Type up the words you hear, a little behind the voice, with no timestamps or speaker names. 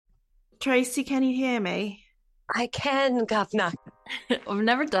Tracy, can you hear me? I can, governor. I've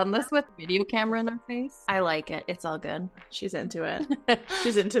never done this with video camera in our face. I like it. It's all good. She's into it.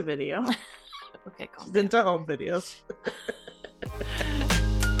 She's into video. Okay, cool. She's into home videos.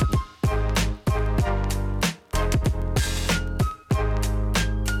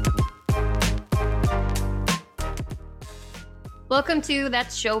 Welcome to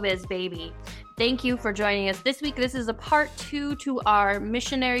That's Showbiz, baby. Thank you for joining us this week. This is a part 2 to our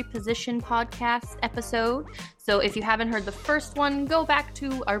Missionary Position podcast episode. So if you haven't heard the first one, go back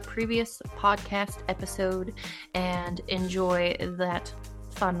to our previous podcast episode and enjoy that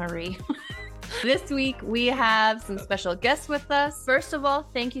funnery. This week, we have some special guests with us. First of all,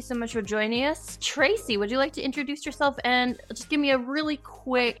 thank you so much for joining us. Tracy, would you like to introduce yourself and just give me a really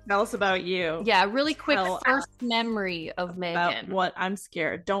quick... Tell us about you. Yeah, really quick first memory of Megan. About what? I'm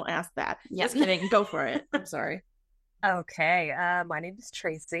scared. Don't ask that. Yeah. Just kidding. Go for it. I'm sorry. Okay, my name is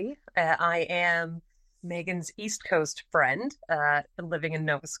Tracy. I am Megan's East Coast friend, living in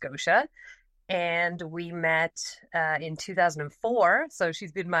Nova Scotia. And we met in 2004. So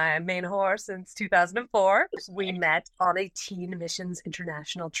she's been my main whore since 2004. We met on a Teen Missions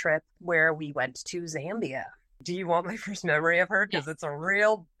International trip where we went to Zambia. Do you want my first memory of her? Because it's a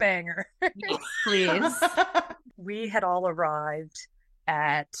real banger. Yes, please. We had all arrived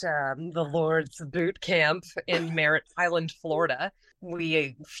at the Lord's Boot Camp in Merritt Island, Florida.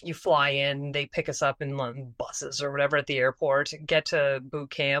 You fly in, they pick us up in buses or whatever at the airport, get to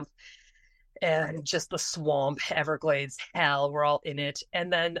boot camp. And just the swamp, Everglades, hell, we're all in it.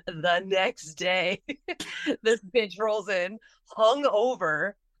 And then the next day, this bitch rolls in, hung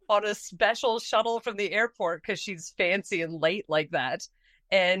over on a special shuttle from the airport because she's fancy and late like that.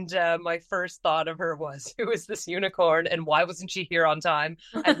 And my first thought of her was, who is this unicorn and why wasn't she here on time?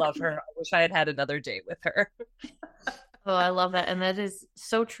 I love her. I wish I had had another date with her. Oh, I love that. And that is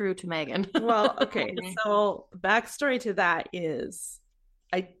so true to Megan. Well, okay. So backstory to that is...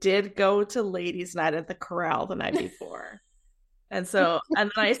 I did go to ladies' night at the Corral the night before. And then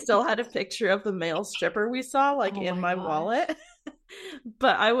I still had a picture of the male stripper we saw in my wallet.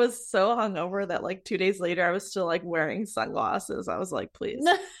 But I was so hungover that 2 days later I was still wearing sunglasses. I was like, please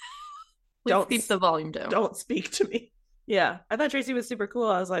don't keep the volume down. Don't speak to me. Yeah. I thought Tracy was super cool.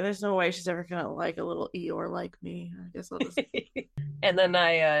 I was like, there's no way she's ever gonna like a little Eeyore like me. I guess I'll just... And then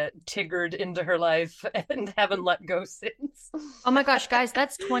I tiggered into her life and haven't let go since. Oh my gosh, guys,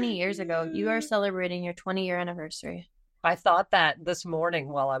 that's 20 years ago. You are celebrating your 20-year anniversary. I thought that this morning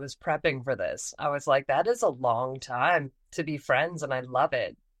while I was prepping for this. I was like, that is a long time to be friends, and I love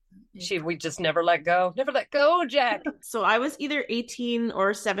it. We just never let go. Never let go, Jack. So I was either 18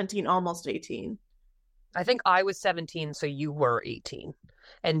 or 17, almost 18. I think I was 17, so you were 18.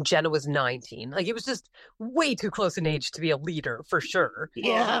 And Jenna was 19. It was just way too close in age to be a leader, for sure.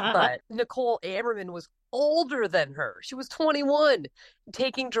 Yeah. But Nicole Ammerman was older than her. She was 21,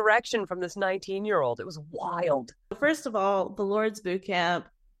 taking direction from this 19-year-old. It was wild. First of all, the Lord's Boot Camp,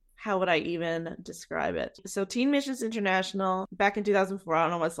 how would I even describe it? So Teen Missions International, back in 2004, I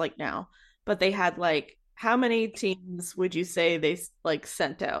don't know what's like now, but they had how many teams would you say they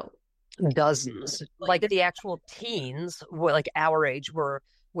sent out? Dozens. The actual teens were our age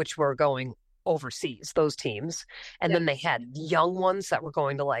which were going overseas, those teams. And then they had young ones that were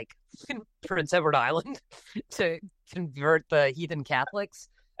going to Prince Edward Island to convert the heathen Catholics.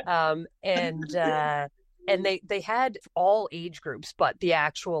 And they had all age groups, but the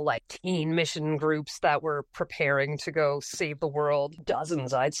actual teen mission groups that were preparing to go save the world,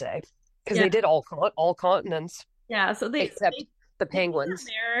 dozens, I'd say. Because they did all continents. Yeah, so except the Penguins.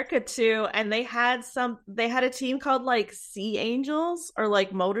 America too, and they had a team called Sea Angels or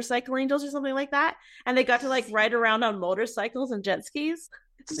Motorcycle Angels or something like that, and they got to ride around on motorcycles and jet skis.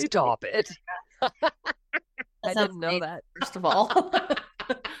 Stop it. I didn't know that. First of all.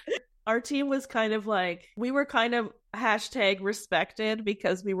 Our team was kind of we were kind of #respected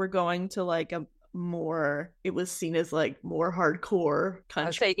because we were going to a more, it was seen as more hardcore country.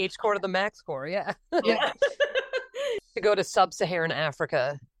 I'd say H-core to the max core, yeah. Yeah. To go to sub-Saharan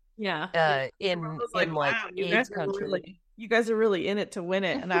Africa. Yeah. In wow, AIDS country. You guys are really in it to win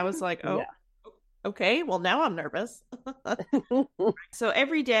it. And I was like, oh, yeah. Okay, well now I'm nervous. So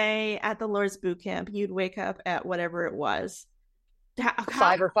every day at the Lord's Boot Camp, you'd wake up at whatever it was.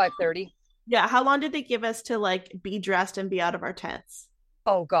 5 or 5:30. Yeah. How long did they give us to be dressed and be out of our tents?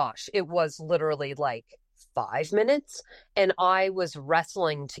 Oh gosh, it was literally 5 minutes. And I was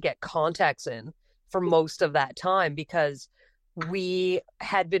wrestling to get contacts in for most of that time because we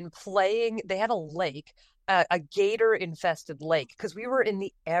had been playing. They had a lake, a gator infested lake, because we were in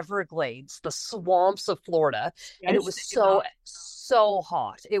the Everglades, the swamps of Florida, and it was so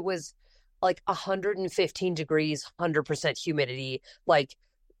hot. It was like 115 degrees, 100% humidity, like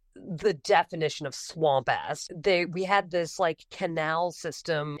the definition of swamp ass. We had this like canal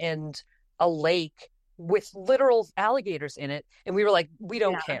system and a lake with literal alligators in it, and we were like, we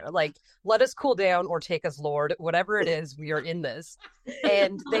don't care, like, let us cool down or take us, Lord, whatever it is, we are in this.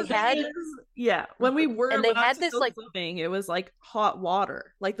 And they had when we were, and they had this like swimming, it was like hot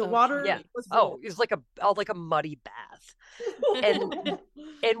water, like the water was it was like a muddy bath.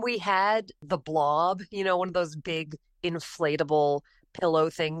 and we had the blob, you know, one of those big inflatable pillow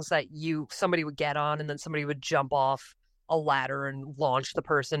things that somebody would get on, and then somebody would jump off a ladder and launch the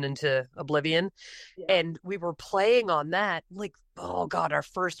person into oblivion. And we were playing on that, like, oh God, our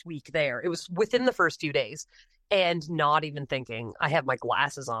first week there. It was within the first few days, and not even thinking. I have my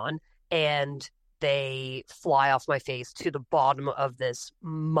glasses on, and they fly off my face to the bottom of this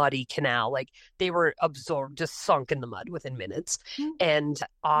muddy canal. Like, they were absorbed, just sunk in the mud within minutes. And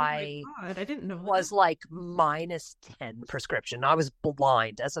I didn't know was like -10 prescription. I was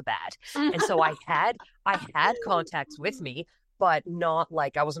blind as a bat. And so I had contacts with me, but not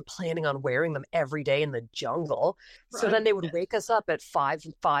like, I wasn't planning on wearing them every day in the jungle. Right. So then they would wake us up at 5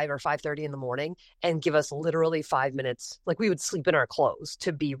 or 5:30 in the morning and give us literally 5 minutes. Like, we would sleep in our clothes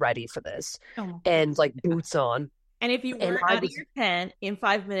to be ready for this, and like boots on. And if you were out of your tent in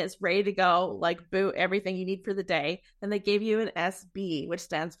 5 minutes, ready to go, like boot everything you need for the day, then they gave you an SB, which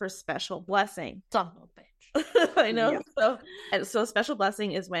stands for special blessing. Son of a bitch. I know. Yeah. So special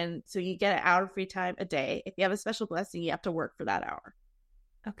blessing is so you get an hour free time a day. If you have a special blessing, you have to work for that hour.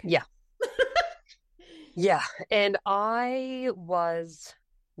 Okay. Yeah. Yeah. And I was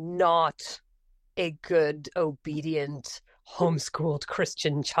not a good, obedient, homeschooled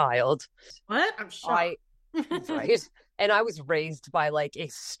Christian child. What? I'm shocked. Right. And I was raised by like a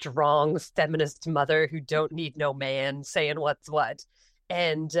strong feminist mother who don't need no man saying what's what.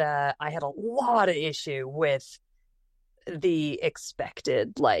 And I had a lot of issue with the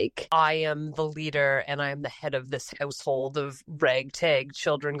expected, like, I am the leader and I am the head of this household of ragtag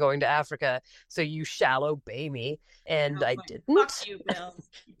children going to Africa, so you shall obey me. And I didn't. Fuck you, Bill.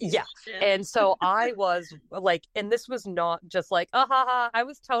 Yeah. And so I was like, and this was not just like, I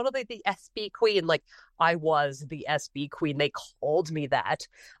was totally the SB queen. Like, I was the SB queen. They called me that.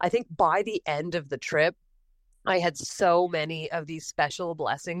 I think by the end of the trip, I had so many of these special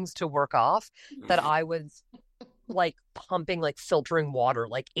blessings to work off that I was like pumping, like filtering water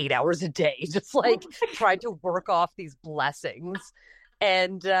like 8 hours a day, just like trying to work off these blessings.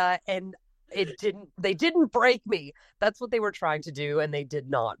 And they didn't break me. That's what they were trying to do, and they did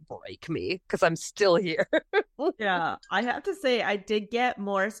not break me because I'm still here. Yeah, I have to say I did get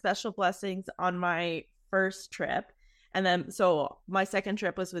more special blessings on my first trip. And then, so my second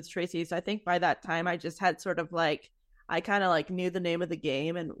trip was with Tracy. So I think by that time I just had sort of like, I kind of like knew the name of the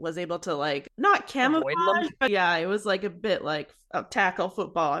game and was able to like, not camouflage, but yeah, it was like a bit like a tackle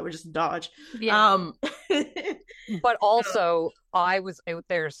football. I would just dodge. Yeah. But also I was out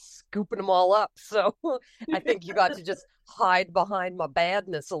there scooping them all up. So I think you got to just hide behind my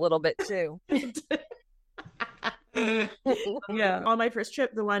badness a little bit too. Yeah, on my first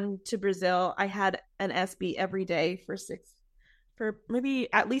trip, the one to Brazil, I had an SB every day for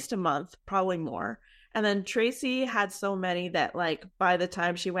maybe at least a month, probably more. And then Tracy had so many that like by the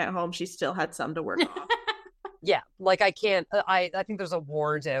time she went home, she still had some to work off. Yeah, like I can't. I think there's a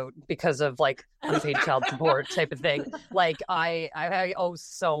warrant out because of like unpaid child support type of thing. Like I owe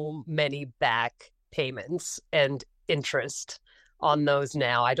so many back payments and interest on those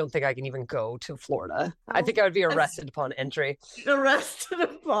now. I don't think I can even go to Florida. I think I would be arrested upon entry. Arrested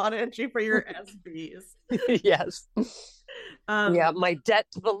upon entry for your SBs. Yes. Yeah, my debt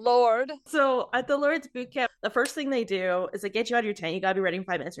to the Lord. So at the Lord's boot camp, the first thing they do is they get you out of your tent. You gotta be ready in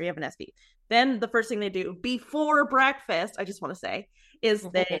 5 minutes or you have an SB. Then the first thing they do before breakfast, I just want to say, is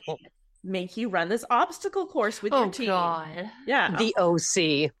they make you run this obstacle course with your team. Oh God. Yeah. The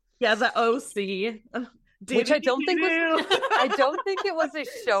OC. Yeah, the OC. Which I don't think it was a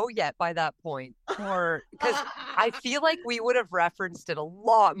show yet by that point, or because I feel like we would have referenced it a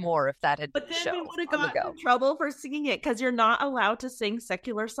lot more if that had been a show. But then we would have gotten in trouble for singing it because you're not allowed to sing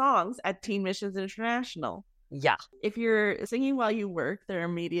secular songs at Teen Missions International. Yeah. If you're singing while you work, they're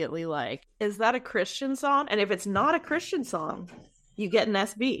immediately like, is that a Christian song? And if it's not a Christian song, you get an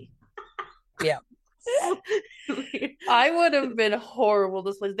SB. Yeah. I would have been horrible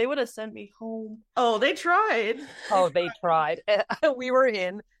this place. They would have sent me home. Oh, they tried. We were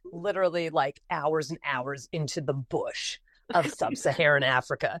in literally like hours and hours into the bush of sub-Saharan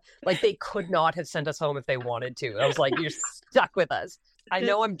Africa. Like they could not have sent us home if they wanted to. I was like, you're stuck with us. I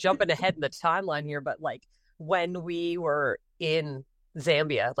know I'm jumping ahead in the timeline here, but like when we were in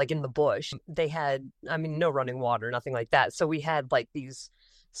Zambia, like in the bush. They had, I mean, no running water, nothing like that. So we had like these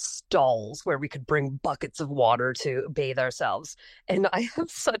stalls where we could bring buckets of water to bathe ourselves. And I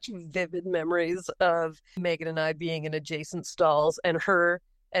have such vivid memories of Megan and I being in adjacent stalls and her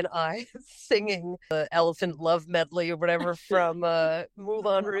and I singing the Elephant Love Medley or whatever from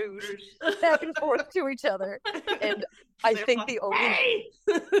Moulin Rouge back and forth to each other. And I think the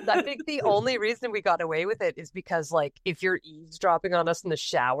only reason we got away with it is because, like, if you're eavesdropping on us in the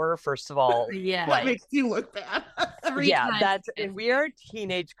shower, first of all, Yeah. That makes you look bad. and we are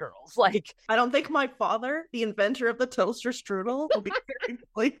teenage girls. Like, I don't think my father, the inventor of the toaster strudel, will be very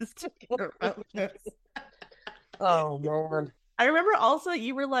pleased to hear about this. oh man. I remember also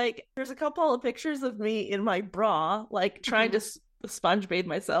you were like, there's a couple of pictures of me in my bra, like trying to sponge bathe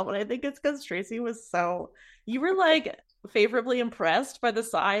myself. And I think it's because Tracy was you were like favorably impressed by the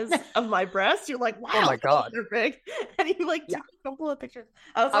size of my breasts. You're like, wow, oh my God, they're big. And you like took a couple of pictures.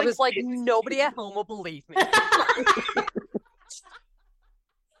 I was like, nobody at home will believe me. I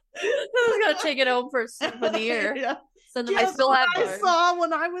was gonna take it home for a souvenir. Yeah. I still have I saw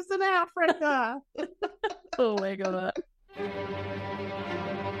when I was in Africa. Oh my God.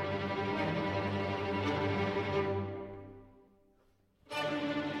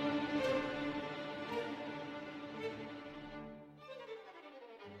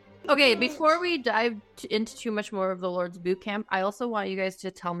 Okay, before we dive into too much more of the Lord's Boot Camp, I also want you guys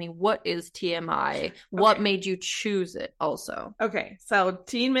to tell me, what is TMI? What made you choose it also? Okay, so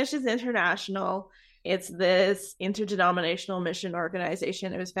Teen Missions International, it's this interdenominational mission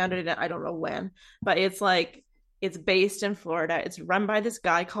organization. It was founded in, I don't know when, but it's based in Florida. It's run by this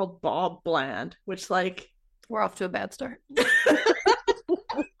guy called Bob Bland, which, like, we're off to a bad start.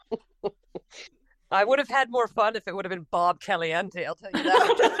 I would have had more fun if it would have been Bob Caliente, I'll tell you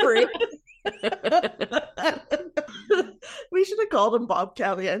that. We should have called him Bob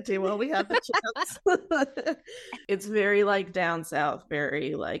Caliente while we had the chance. It's very, like, down south,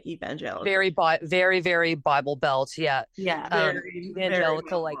 very, like, evangelical. Very, very Bible Belt, yeah. Yeah. Very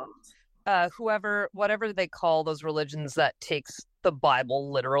evangelical, like, whatever they call those religions that takes the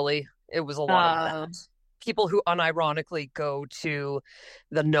Bible literally. It was a lot of that. People who unironically go to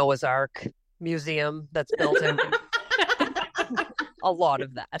the Noah's Ark Museum that's built in a lot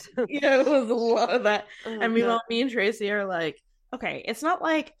of that. Yeah, it was a lot of that. I mean, well, me and Tracy are like, okay, it's not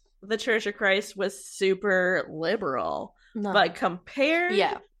like the Church of Christ was super liberal, but compared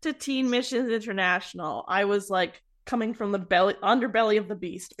to Teen Missions International, I was like coming from the underbelly of the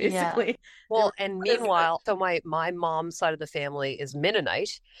beast, basically. Yeah. Well, and meanwhile, so my mom's side of the family is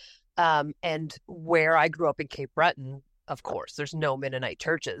Mennonite, and where I grew up in Cape Breton, of course, there's no Mennonite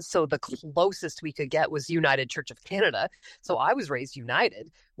churches. So the closest we could get was United Church of Canada. So I was raised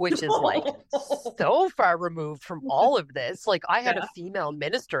United, which is like so far removed from all of this. Like, I had a female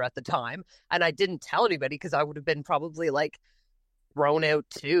minister at the time, and I didn't tell anybody because I would have been probably like thrown out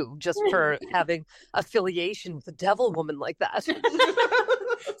too, just for having affiliation with a devil woman like that.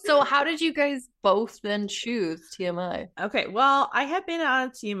 So how did you guys both then choose TMI? Okay, well, I had been on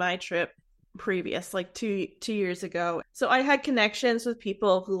a TMI trip previous, like two years ago. So I had connections with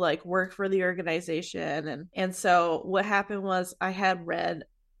people who, like, work for the organization. And so what happened was I had read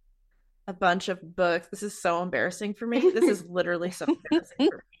a bunch of books. This is so embarrassing for me. This is literally so embarrassing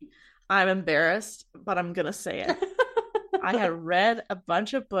for me. I'm embarrassed, but I'm going to say it. I had read a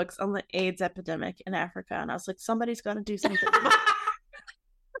bunch of books on the AIDS epidemic in Africa. And I was like, somebody's got to do something.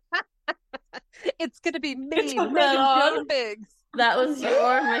 It's going to be me, Megan Biggs. That was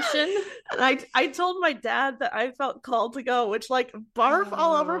your mission? And I told my dad that I felt called to go, which, like, barf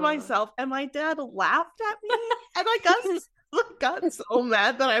all over myself. And my dad laughed at me. And I got so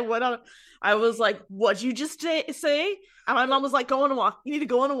mad that I went on. I was like, what'd you just say? And my mom was like, go on a walk. You need to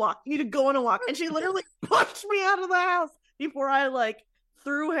go on a walk. You need to go on a walk. And she literally pushed me out of the house before I, like,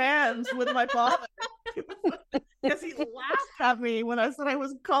 threw hands with my father. Because he laughed at me when I said I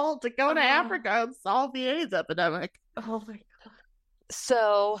was called to go to Africa and solve the AIDS epidemic. Oh my God.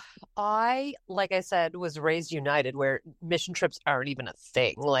 So I, like I said, was raised United, where mission trips aren't even a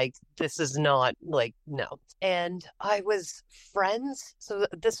thing. Like, this is not, like, no. And I was friends. So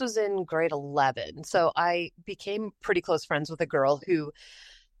this was in grade 11. So I became pretty close friends with a girl who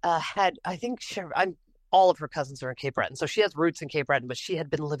had, I think, all of her cousins are in Cape Breton. So she has roots in Cape Breton, but she had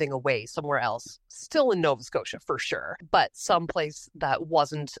been living away somewhere else, still in Nova Scotia for sure, but someplace that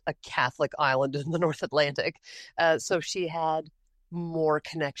wasn't a Catholic island in the North Atlantic. So she had more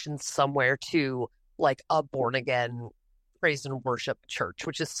connections somewhere to, like, a born again praise and worship church,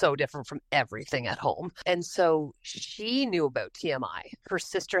 which is so different from everything at home. And so she knew about TMI. Her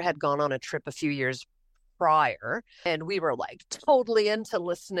sister had gone on a trip a few years prior, and we were like totally into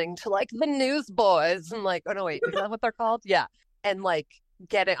listening to like the Newsboys and like, oh no, wait, is that what they're called? Yeah. And like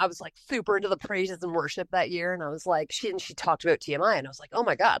I was like super into the praises and worship that year. And I was like, she talked about TMI, and I was like, oh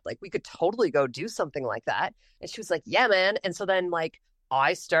my God, like we could totally go do something like that. And she was like, yeah, man. And so then like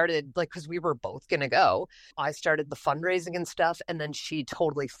I started, like, because we were both going to go, I started the fundraising and stuff. And then she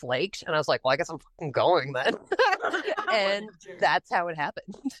totally flaked. And I was like, well, I guess I'm fucking going then. And that's how it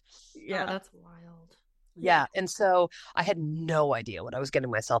happened. Yeah, that's wild. Yeah. And so I had no idea what I was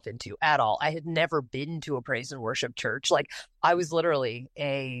getting myself into at all. I had never been to a praise and worship church. Like, I was literally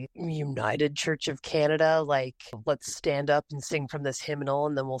a United Church of Canada, like, let's stand up and sing from this hymnal,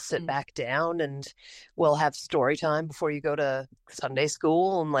 and then we'll sit back down and we'll have story time before you go to Sunday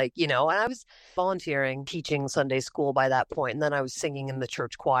school. And like, and I was volunteering, teaching Sunday school by that point. And then I was singing in the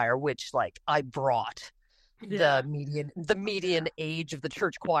church choir, which like I brought the median age of the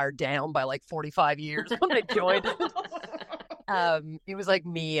church choir down by like 45 years when I joined. It was like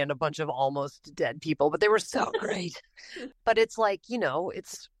me and a bunch of almost dead people, but they were so great. But it's like,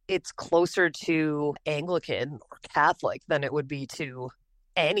 it's closer to Anglican or Catholic than it would be to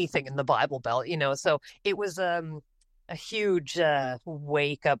anything in the Bible Belt, so it was a huge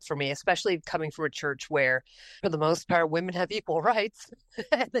wake up for me, especially coming from a church where, for the most part, women have equal rights.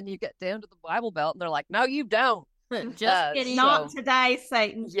 And then you get down to the Bible Belt and they're like, no, you don't. Just kidding. Not today,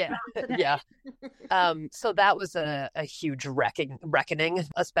 Satan. Yeah. Yeah. So that was a huge reckoning,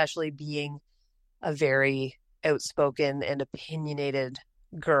 especially being a very outspoken and opinionated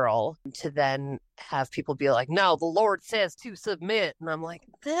girl, to then have people be like, no, the Lord says to submit. And I'm like,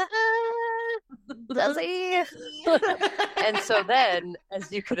 does he? And so then,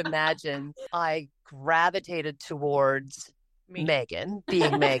 as you could imagine, I gravitated towards Megan,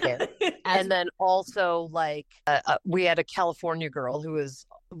 being Megan. And then also like we had a California girl who was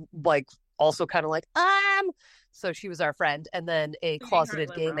like also kind of like so she was our friend, and then a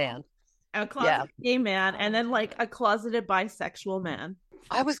closeted gay man. A closeted gay man, and then like a closeted bisexual man.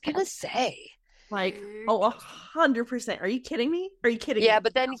 I was gonna say, like, 100%. Are you kidding me? Are you kidding me? Yeah,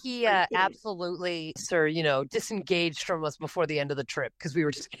 but then he absolutely, sir, disengaged from us before the end of the trip because we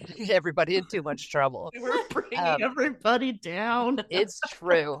were just getting everybody in too much trouble. We were bringing everybody down. It's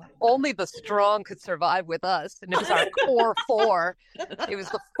true. Only the strong could survive with us, and it was our core four. It was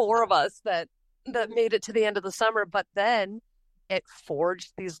the four of us that made it to the end of the summer. But then it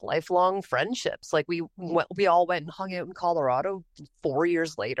forged these lifelong friendships. Like we all went and hung out in Colorado 4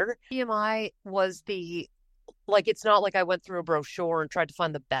 years later. TMI was it's not like I went through a brochure and tried to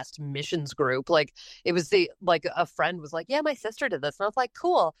find the best missions group. Like it was a friend was like, yeah, my sister did this. And I was like,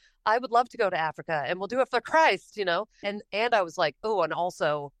 cool, I would love to go to Africa and we'll do it for Christ, And I was like, oh, and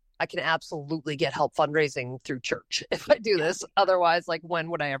also I can absolutely get help fundraising through church if I do this. Otherwise, like, when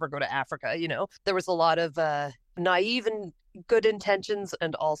would I ever go to Africa? There was a lot of naive and good intentions,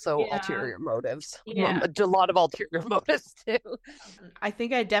 and also ulterior motives. A lot of ulterior motives too. I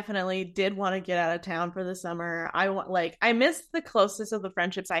think I definitely did want to get out of town for the summer. I missed the closest of the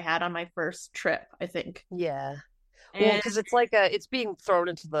friendships I had on my first trip, I think. Yeah. Well, because it's like it's being thrown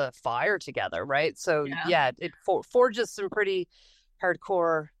into the fire together, right? So it forges some pretty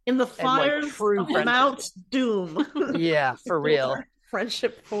hardcore in the fires of Mount Doom. Yeah, for real.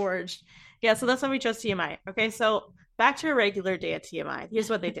 Friendship forged. Yeah, so that's why we chose TMI. Okay, so back to a regular day at TMI. Here's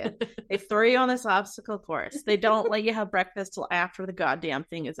what they did. They throw you on this obstacle course. They don't let you have breakfast till after the goddamn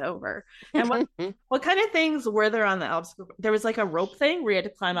thing is over. And what kind of things were there on the obstacle? There was like a rope thing where you had to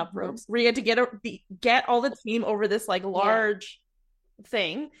climb up ropes, where you had to get all the team over this like large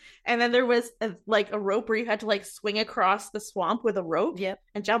thing, and then there was a rope where you had to like swing across the swamp with a rope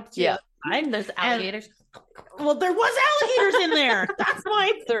and jump to the other side. There's alligators. Well, there was alligators in there. That's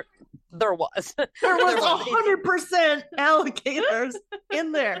why there was 100% alligators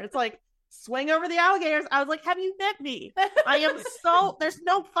in there. It's like, swing over the alligators. I was like, have you met me? I am there's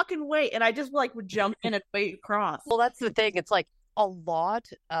no fucking way. And I just would jump in and wade across. Well, that's the thing. It's like a lot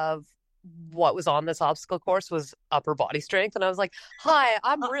of what was on this obstacle course was upper body strength, and I was like, hi,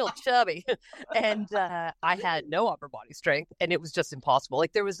 I'm real chubby. And I had no upper body strength, and it was just impossible.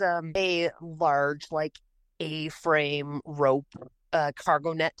 Like there was a large like A-frame rope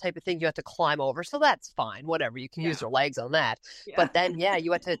cargo net type of thing you had to climb over, so that's fine, whatever, you can use your legs on that. But then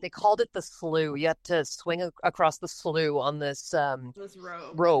you had to, they called it the slough, you had to swing across the slough on this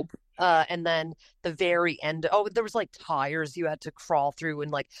rope. And then the very end, there was like tires you had to crawl through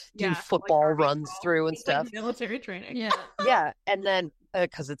and like do football runs through and stuff. Like military training. Yeah. And then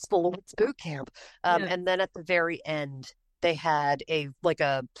because it's the Lord's boot camp. And then at the very end, they had a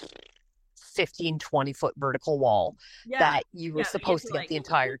 15, 20-foot vertical wall that you were Yeah, supposed to get the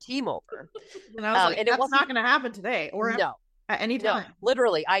entire team over. And I was like, and it that's wasn't not going to happen today or no. at any No, time.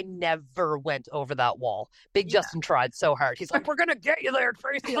 literally, I never went over that wall. Big Justin tried so hard. He's like, we're going to get you there,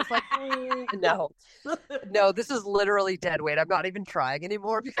 Tracy. I was like, no, this is literally dead weight. I'm not even trying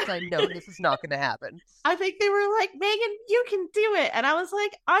anymore because I know this is not going to happen. I think they were like, Megan, you can do it. And I was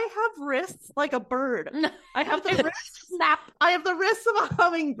like, I have wrists like a bird. I have the wrists. Snap. I have the wrists of a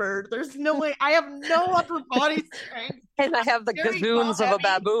hummingbird. There's no way. I have no upper body strength. And I have the gazoons of a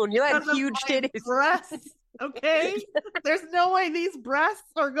baboon. You had huge titties. Breasts. Okay, there's no way these breasts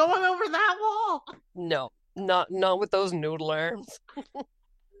are going over that wall. No, not with those noodle arms.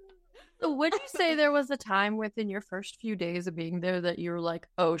 So would you say there was a time within your first few days of being there that you were like,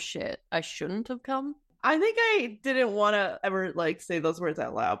 oh shit, I shouldn't have come? I think I didn't want to ever like say those words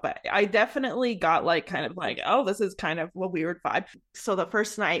out loud, but I definitely got like kind of like, oh, this is kind of a weird vibe. So the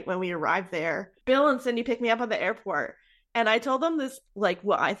first night when we arrived there, Bill and Cindy picked me up at the airport. And I told them this, like,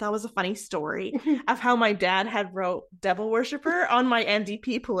 what I thought was a funny story of how my dad had wrote devil worshiper on my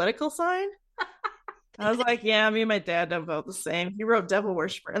NDP political sign. I was like, yeah, me and my dad don't vote the same. He wrote devil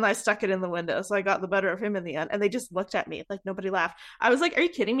worshiper, and I stuck it in the window, so I got the better of him in the end. And they just looked at me like nobody laughed. I was like, are you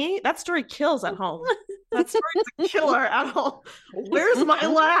kidding me? That story kills at home. That story's a killer at home. Where's my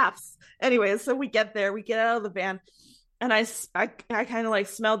laughs? Anyway, so we get there, we get out of the van, and I kind of like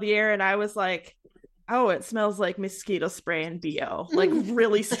smelled the air, and I was like, oh, it smells like mosquito spray and BO, like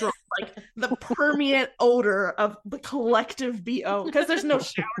really strong, like the permeate odor of the collective BO, because there's no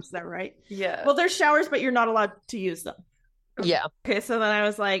showers there, right? Yeah. Well, there's showers, but you're not allowed to use them. Yeah. Okay, so then I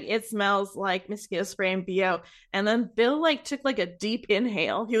was like, it smells like mosquito spray and BO. And then Bill like took like a deep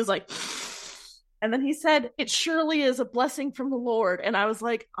inhale. He was like, and then he said, it surely is a blessing from the Lord. And I was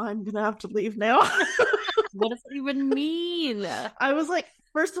like, I'm going to have to leave now. What does it even mean? I was like,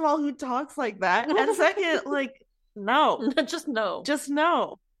 first of all, who talks like that? And second, like, no. Just no. Just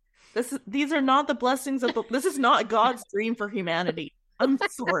no. These are not the blessings of this is not God's dream for humanity. I'm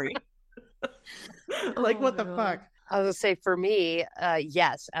sorry. Like, what the fuck? I was gonna say for me,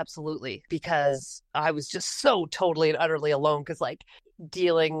 yes, absolutely, because I was just so totally and utterly alone. Because like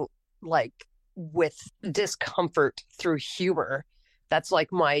dealing like with discomfort through humor, that's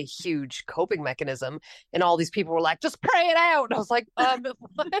like my huge coping mechanism. And all these people were like, just pray it out. And I was like,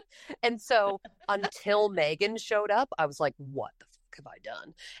 what? And so until Megan showed up, I was like, what the fuck have I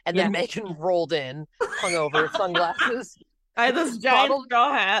done? And then Megan rolled in, hungover, sunglasses. I had this giant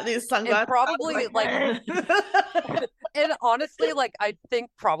straw hat, these sunglasses. And probably like and honestly, like I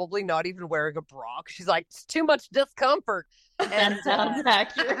think probably not even wearing a bra. She's like, it's too much discomfort. And sounds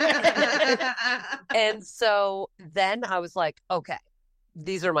accurate. And so then I was like, okay,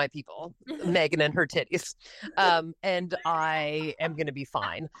 these are my people, Megan and her titties. And I am going to be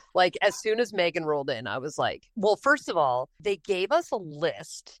fine. Like as soon as Megan rolled in, I was like, well, first of all, they gave us a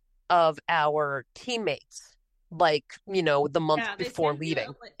list of our teammates, like, you know, the month before leaving.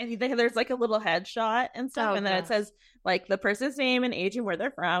 And there's like a little headshot and stuff. And then it says like the person's name and age and where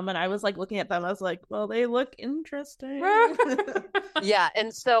they're from. And I was like looking at them. I was like, well, they look interesting. Yeah.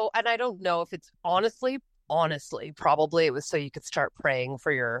 And so, and I don't know if it's honestly, probably it was so you could start praying for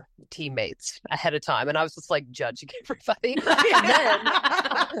your teammates ahead of time. And I was just like judging everybody. And then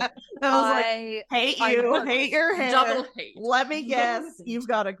I was like, hate you, hate your hair. Double hate. Let me guess, you've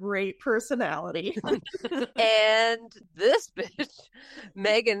got a great personality. And this bitch,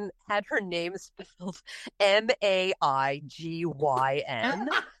 Megan, had her name spelled Maigyn.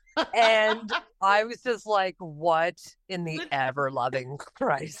 And I was just like, what in the ever-loving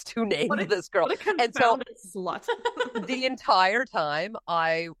Christ, who named this girl? And so slut. The entire time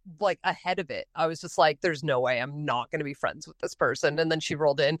I like ahead of it, I was just like, there's no way I'm not going to be friends with this person. And then she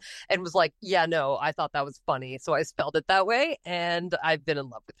rolled in and was like, yeah, no, I thought that was funny. So I spelled it that way. And I've been in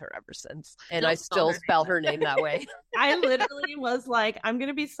love with her ever since. And I still spell her name that way. I literally was like, I'm going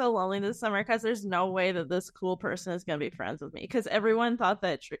to be so lonely this summer because there's no way that this cool person is going to be friends with me. Because everyone thought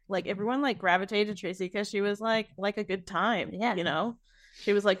that, like, everyone like gravitated to Tracy because she was like a good time. Yeah. You know,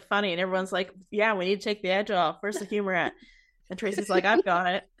 she was like funny and everyone's like, yeah, we need to take the edge off. Where's the humor at? And Tracy's like, I've got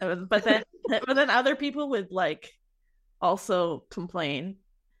it. But then other people would like also complain.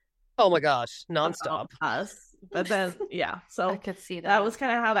 Oh my gosh, nonstop. Us. But then, yeah, so I could see that. That was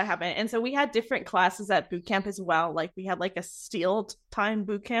kind of how that happened. And so we had different classes at boot camp as well. Like we had like a steel time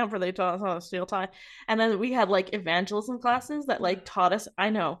boot camp where they taught us how to steel tie. And then we had like evangelism classes that like taught us,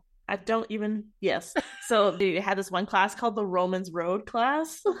 So they had this one class called the Romans Road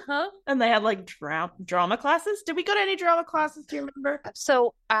class. And they had like drama classes. Did we go to any drama classes? Do you remember?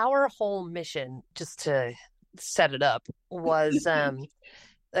 So our whole mission, just to set it up, was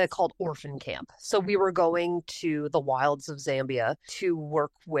called Orphan Camp. So we were going to the wilds of Zambia to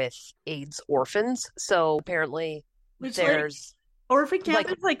work with AIDS orphans. So apparently Which, there's orphan camp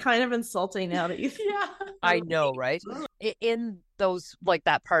is like kind of insulting now that you. Yeah. I know, right? In those, like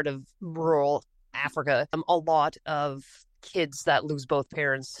that part of rural Africa, a lot of kids that lose both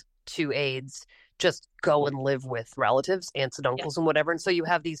parents to AIDS just go and live with relatives, aunts and uncles and whatever. And so you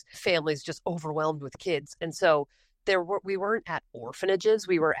have these families just overwhelmed with kids. And so we weren't at orphanages.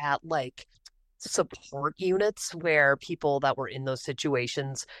 We were at like support units where people that were in those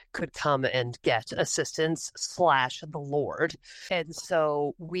situations could come and get assistance / the Lord. And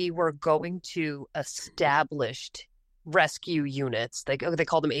so we were going to established rescue units. They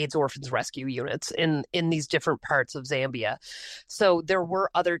call them AIDS orphans rescue units in these different parts of Zambia. So there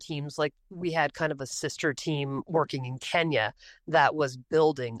were other teams, like we had kind of a sister team working in Kenya that was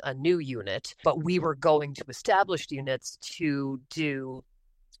building a new unit, but we were going to established units to do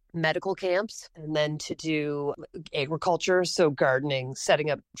medical camps and then to do agriculture, so gardening, setting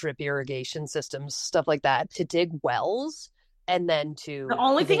up drip irrigation systems, stuff like that, to dig wells. And then the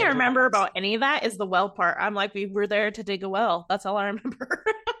only thing I remember about any of that is the well part. I'm like, we were there to dig a well. That's all I remember.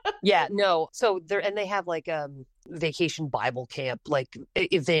 Yeah, no. So they have like vacation Bible camp, like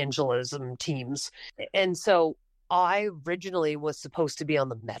evangelism teams. And so I originally was supposed to be on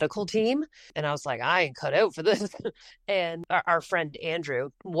the medical team, and I was like, I ain't cut out for this. And our friend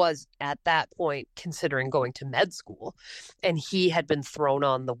Andrew was at that point considering going to med school, and he had been thrown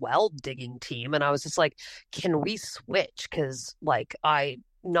on the well digging team. And I was just like, can we switch? Because like,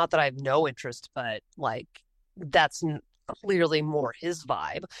 not that I have no interest, but like that's clearly more his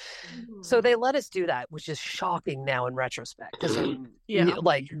vibe. So they let us do that, which is shocking now in retrospect, because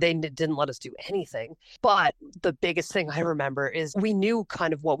like they didn't let us do anything. But the biggest thing I remember is we knew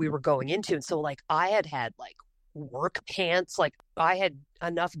kind of what we were going into. And so like I had like work pants, like I had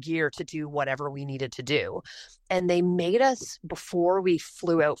enough gear to do whatever we needed to do. And they made us, before we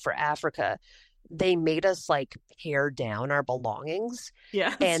flew out for Africa, they made us like pare down our belongings.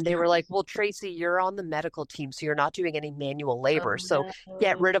 Yeah. And they were like, well, Tracy, you're on the medical team, so you're not doing any manual labor. So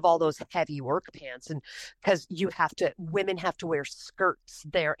get rid of all those heavy work pants. And because women have to wear skirts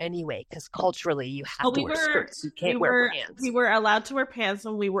there anyway, because culturally you have to wear skirts. You can't wear pants. We were allowed to wear pants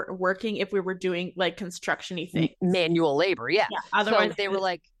when we were working if we were doing like construction-y things. Manual labor, yeah. Otherwise, so they were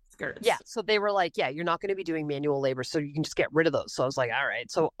like, skirts. Yeah. So they were like, yeah, you're not going to be doing manual labor, so you can just get rid of those. So I was like, all right.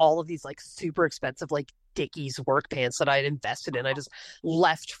 So all of these like super expensive like Dickies work pants that I had invested in, I just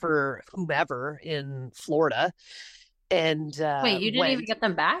left for whomever in Florida. And wait, you didn't even get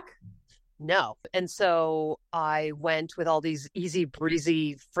them back? No. And so I went with all these easy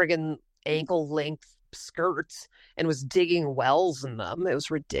breezy friggin' ankle length skirts and was digging wells in them. It was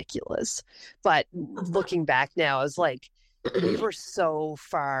ridiculous. But looking back now, I was like, we were so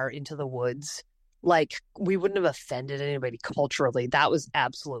far into the woods. Like, we wouldn't have offended anybody culturally. That was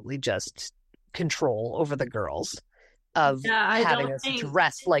absolutely just control over the girls of having us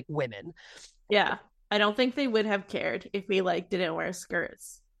dress like women. Yeah. I don't think they would have cared if we like didn't wear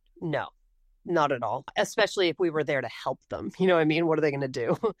skirts. No, not at all. Especially if we were there to help them. You know what I mean? What are they going to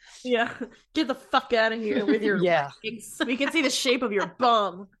do? Yeah. Get the fuck out of here with your legs. We can see the shape of your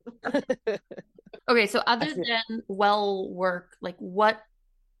bum. Okay, so other than well work, like what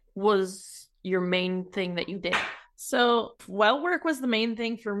was your main thing that you did? So well work was the main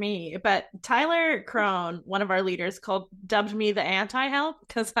thing for me, but Tyler Crone, one of our leaders, dubbed me the anti-help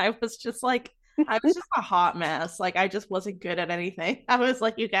because I was just a hot mess. Like I just wasn't good at anything. I was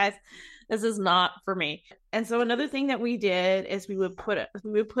like, you guys, this is not for me. And so another thing that we did is we would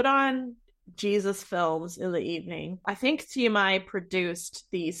put on Jesus films in the evening. I think TMI produced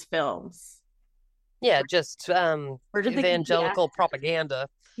these films. Yeah, just evangelical propaganda.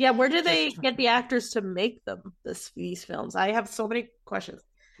 Yeah, where did they get the actors to make these films? I have so many questions.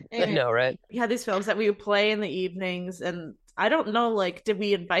 I know, right? We had these films that we would play in the evenings, and I don't know, like, did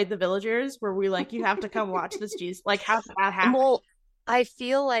we invite the villagers? Were we like, you have to come watch this, Jesus? Like, how did that happen? Well, I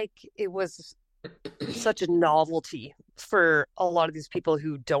feel like it was such a novelty for a lot of these people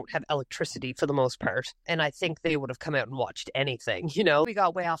who don't have electricity for the most part. And I think they would have come out and watched anything, you know? We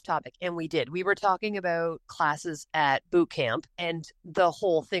got way off topic, and we did. We were talking about classes at boot camp, and the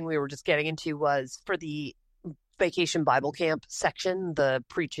whole thing we were just getting into was for the vacation Bible camp section, the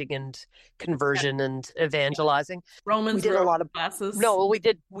preaching and conversion and evangelizing. Romans, we did a lot of classes. No, we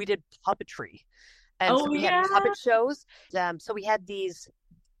did puppetry. And so we had puppet shows. So we had these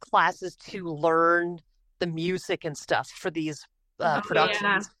classes to learn the music and stuff for these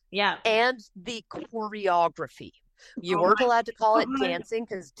productions. Yeah. And the choreography. You weren't allowed to call it dancing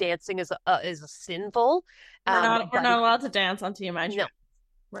because dancing is a sinful. We're not allowed to dance on TMI. No.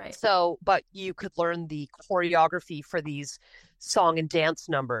 Right. So, but you could learn the choreography for these song and dance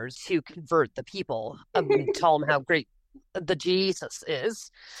numbers to convert the people, tell them how great the Jesus is.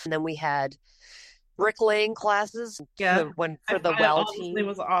 And then we had bricklaying classes for the well team.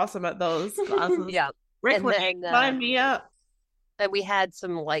 Was awesome at those classes. Yeah. Bricklaying, sign me up. And we had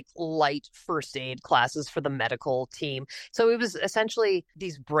some like light first aid classes for the medical team. So it was essentially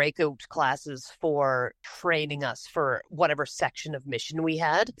these breakout classes for training us for whatever section of mission we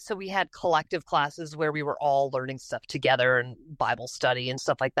had. So we had collective classes where we were all learning stuff together and Bible study and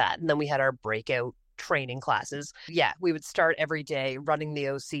stuff like that. And then we had our breakout training classes. Yeah, we would start every day running the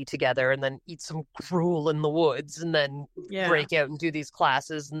OC together and then eat some gruel in the woods and then break out and do these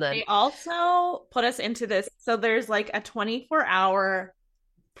classes. And then they also put us into this. So there's like a 24-hour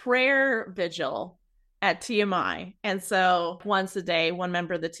prayer vigil at TMI. And so once a day, one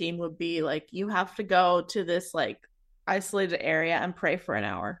member of the team would be like, you have to go to this like isolated area and pray for an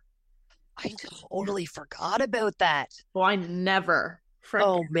hour. I totally forgot about that. Well, I never forgot.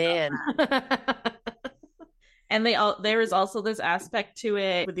 Oh, man. And there is also this aspect to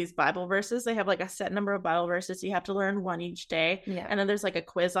it with these Bible verses. They have like a set number of Bible verses. You have to learn one each day. Yeah. And then there's like a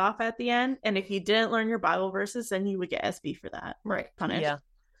quiz off at the end. And if you didn't learn your Bible verses, then you would get SB for that. Right. Punished. Yeah.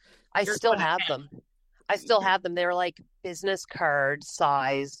 I still have them. They're like business card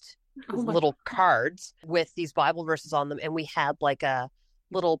sized little cards with these Bible verses on them. And we had like a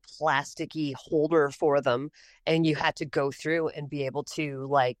little plasticky holder for them. And you had to go through and be able to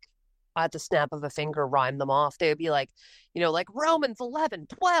like, at the snap of a finger, rhyme them off. They would be like, like Romans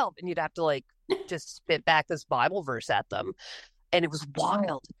 11:12, and you'd have to like just spit back this Bible verse at them. And it was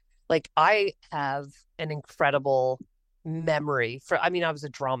wild. Like, I have an incredible memory I was a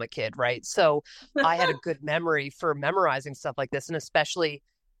drama kid, right? So I had a good memory for memorizing stuff like this, and especially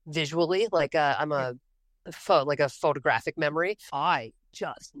visually, like I'm a photographic memory. I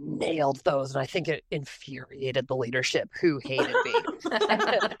just nailed those, and I think it infuriated the leadership who hated me.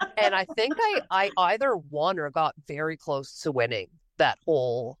 And I think I either won or got very close to winning that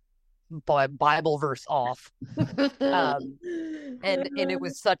whole Bible verse off. And it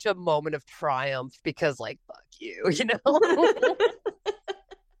was such a moment of triumph because, like, fuck you,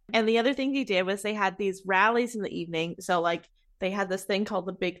 And the other thing they did was they had these rallies in the evening. So like they had this thing called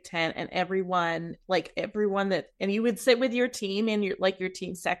the Big Tent, and everyone and you would sit with your team in your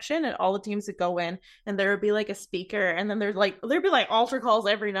team section, and all the teams would go in, and there would be like a speaker, and then there'd be like altar calls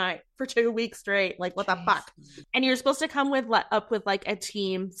every night for 2 weeks straight. Like, what the fuck? And you're supposed to come up with like a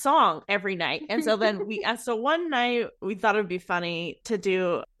team song every night. And so then so one night we thought it would be funny to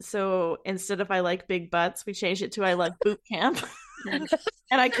do. So instead of I like big butts, we changed it to I like boot camp. And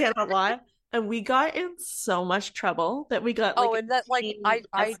I cannot lie. And we got in so much trouble that we got like I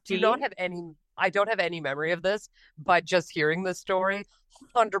don't have any memory of this, but just hearing this story,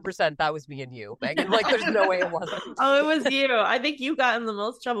 100% that was me and you, Megan. Like, there's no way it wasn't. Oh, it was you. I think you got in the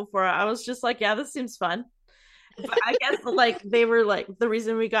most trouble for it. I was just like, yeah, this seems fun. But I guess like they were like, the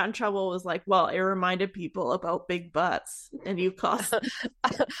reason we got in trouble was like, well, it reminded people about big butts, and you cost.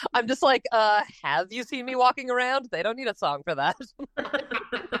 I'm just like, have you seen me walking around? They don't need a song for that.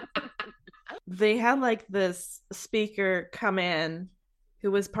 They had like this speaker come in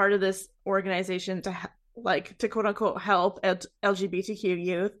who was part of this organization to quote unquote help LGBTQ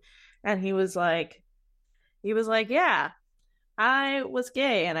youth. And he was like, yeah, I was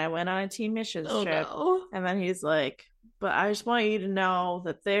gay and I went on a teen missions trip. No. And then he's like, but I just want you to know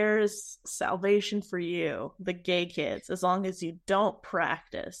that there's salvation for you, the gay kids, as long as you don't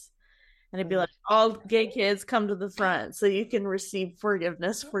practice. And it'd be like, all gay kids come to the front so you can receive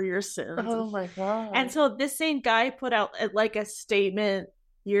forgiveness for your sins. Oh my God. And so this same guy put out like a statement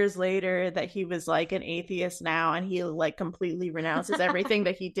years later that he was like an atheist now, and he like completely renounces everything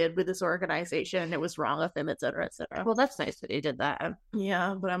that he did with this organization, and it was wrong with him, etc., etc. Well, that's nice that he did that.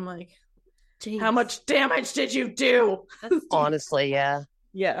 Yeah, but I'm like, jeez. How much damage did you do? Honestly, yeah.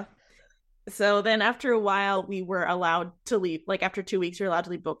 Yeah. So then after a while, we were allowed to leave. Like after 2 weeks, you're allowed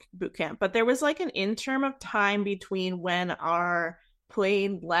to leave boot camp. But there was like an interim of time between when our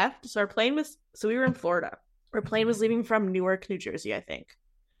plane left. So we were in Florida. Our plane was leaving from Newark, New Jersey, I think.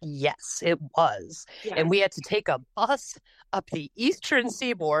 Yes, it was. Yeah. And we had to take a bus up the eastern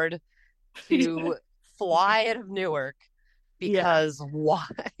seaboard to fly out of Newark. Because why?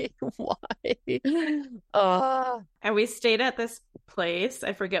 And we stayed at this place.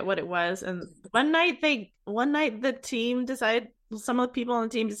 I forget what it was. And one night the team decided, some of the people on the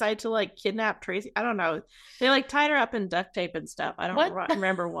team decided to like kidnap Tracy. I don't know. They like tied her up in duct tape and stuff. I don't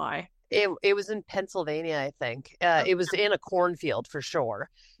remember why. It was in Pennsylvania, I think. It was in a cornfield for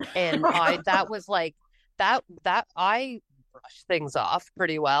sure. And I brush things off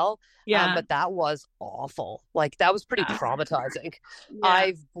pretty well. Yeah. But that was awful. Like, that was pretty Yeah. traumatizing. Yeah.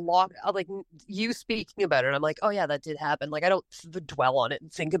 I've blocked, like, you speaking about it, I'm like, oh yeah, that did happen. Like, I don't dwell on it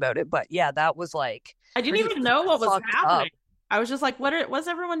and think about it, but yeah, that was like, I didn't pretty even know what was fucked happening. up. I was just like, what's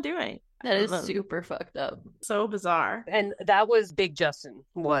everyone doing? That is super fucked up. So bizarre. And that was Big Justin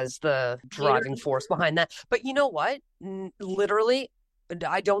was the driving force behind that. But you know what? Literally,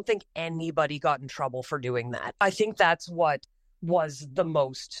 I don't think anybody got in trouble for doing that. I think that's what was the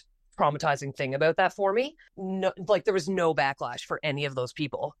most traumatizing thing about that for me. No, like, there was no backlash for any of those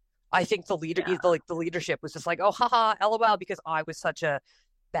people. I think the leader, the leadership was just like, oh, haha, LOL, because I was such a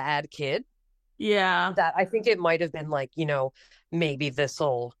bad kid. Yeah. That I think it might have been like, maybe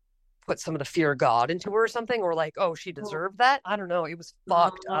this'll put some of the fear of God into her or something, or like, oh, she deserved that. I don't know. It was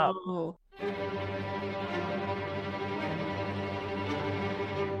fucked up.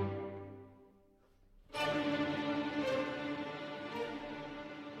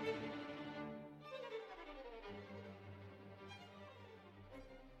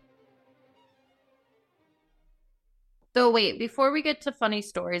 So wait, before we get to funny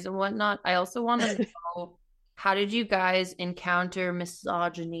stories and whatnot, I also want to know, how did you guys encounter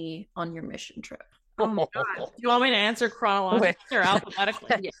misogyny on your mission trip? Oh my God. Do you want me to answer chronologically or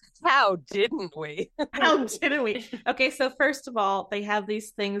alphabetically? Yeah. How didn't we? How didn't we? Okay, so first of all, they have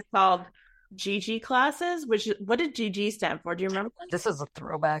these things called GG classes, what did GG stand for? Do you remember? This is a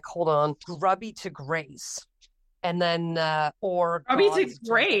throwback. Hold on. Grubby to Grace. And then, or Grubby to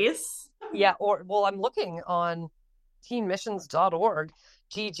Grace? Yeah, I'm looking on teenmissions.org.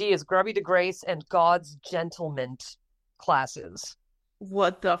 GG is Grubby to Grace and God's Gentlement classes.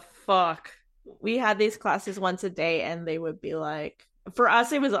 What the fuck? We had these classes once a day, and they would be like, for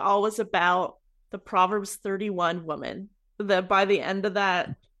us, it was always about the Proverbs 31 woman. That by the end of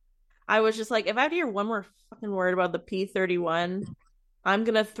that, I was just like, if I hear one more fucking word about the P31, I'm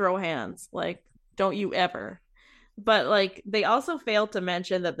gonna throw hands. Like, don't you ever. But like, they also failed to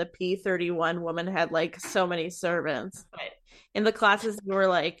mention that the P31 woman had like so many servants. But in the classes, we were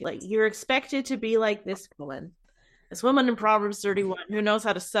like you're expected to be like this woman in Proverbs 31 who knows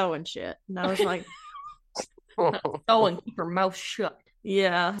how to sew and shit. And I was like, sew and keep her mouth shut.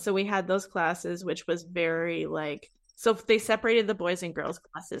 Yeah. So we had those classes, which was very like, so they separated the boys and girls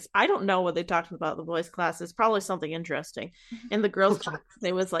classes. I don't know what they talked about the boys classes. Probably something interesting. In the girls class,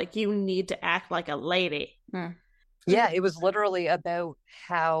 it was like, you need to act like a lady. Yeah, it was literally about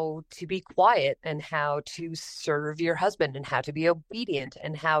how to be quiet and how to serve your husband and how to be obedient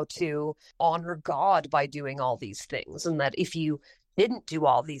and how to honor God by doing all these things. And that if you didn't do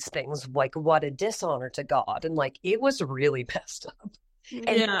all these things, like, what a dishonor to God. And like, it was really messed up.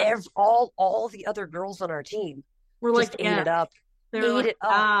 And all the other girls on our team were like, ate it up. They were like,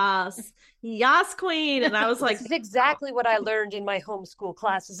 yes, queen. And I was like, this is exactly what I learned in my homeschool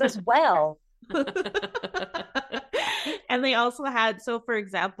classes as well. And they also had, so for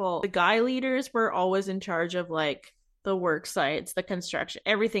example, the guy leaders were always in charge of like the work sites, the construction,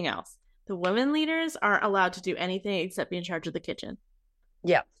 everything else. The women leaders aren't allowed to do anything except be in charge of the kitchen.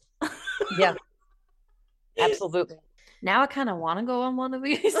 Yeah. Yeah. Absolutely. Now I kind of want to go on one of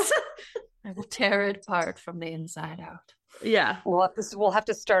these. I will tear it apart from the inside out. Yeah. We'll have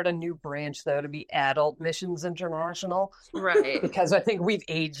to start a new branch, though, to be Adult Missions International. Right. Because I think we've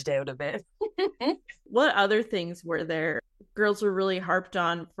aged out a bit. What other things were there? Girls were really harped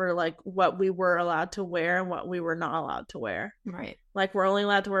on for like what we were allowed to wear and what we were not allowed to wear. Right. Like, we're only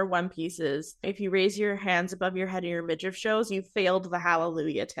allowed to wear one pieces. If you raise your hands above your head in your midriff shows, you failed the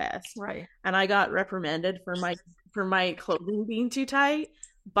hallelujah test. Right. And I got reprimanded for my clothing being too tight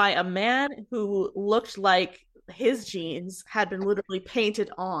by a man who looked like his jeans had been literally painted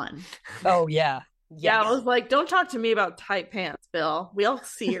on. Oh yeah. Yes. Yeah, I was like, don't talk to me about tight pants, Bill. We all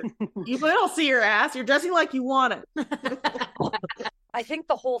see we all see your ass. You're dressing like you want it. I think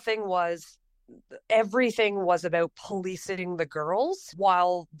the whole thing was, everything was about policing the girls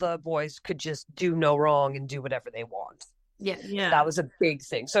while the boys could just do no wrong and do whatever they want. Yeah. That was a big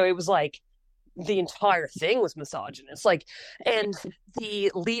thing. So it was like, the entire thing was misogynist. Like, and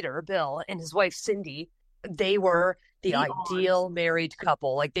the leader, Bill, and his wife, Cindy, they were the ideal married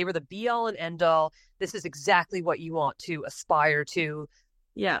couple. Like, they were the be all and end all. This is exactly what you want to aspire to.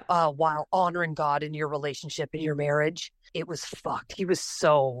 Yeah. While honoring God in your relationship, in your marriage. It was fucked. He was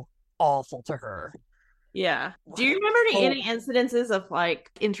so awful to her. Yeah. Do you remember any incidences of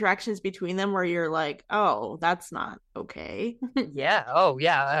like interactions between them where you're like, oh, that's not okay? Yeah. Oh,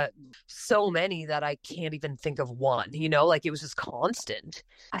 yeah. So many that I can't even think of one, like, it was just constant.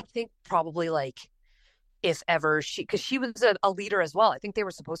 I think probably like, if ever because she was a leader as well. I think they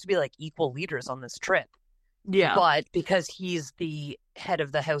were supposed to be like equal leaders on this trip. Yeah. But because he's the head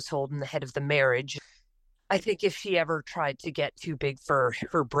of the household and the head of the marriage, I think if she ever tried to get too big for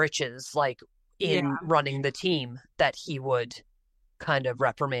her britches, like in running the team, that he would kind of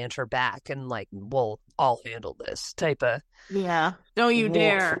reprimand her back and like, well, I'll handle this type of. Yeah. Don't you Wolf.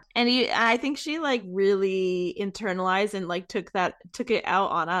 dare. And I think she like really internalized and like took it out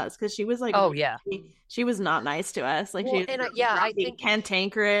on us because she was like, Oh yeah, she was not nice to us. Like well, she was and I think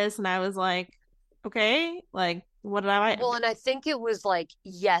cantankerous, and I was like, okay, like what did I? Well, and I think it was like,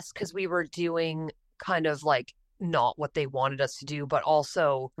 yes, because we were doing kind of like not what they wanted us to do, but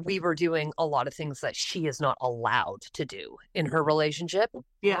also we were doing a lot of things that she is not allowed to do in her relationship.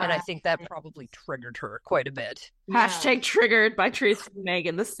 Yeah. And I think that probably triggered her quite a bit. Hashtag triggered by Tracy and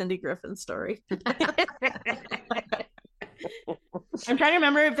Megan, the Cindy Griffin story. I'm trying to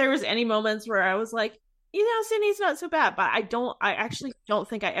remember if there was any moments where I was like, you know, Cindy's not so bad, but I actually don't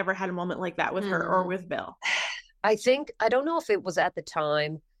think I ever had a moment like that with her or with Bill. I don't know if it was at the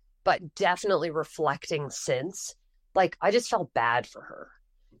time, but definitely reflecting since, like, I just felt bad for her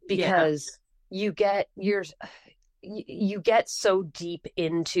because you get so deep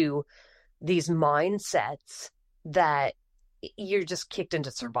into these mindsets that you're just kicked into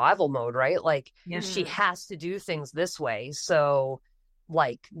survival mode, right? Like she has to do things this way. So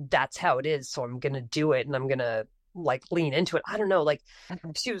like, that's how it is. So I'm going to do it and I'm going to like lean into it. I don't know. Like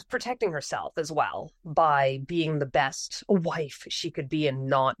she was protecting herself as well by being the best wife she could be and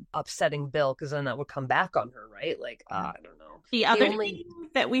not upsetting Bill. Cause then that would come back on her. Right. Like, I don't know. The other thing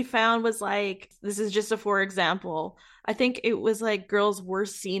that we found was like, this is just a for example. I think it was like girls were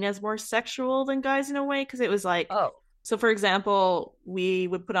seen as more sexual than guys in a way. Cause it was like, so for example, we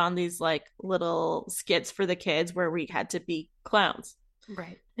would put on these like little skits for the kids where we had to be clowns.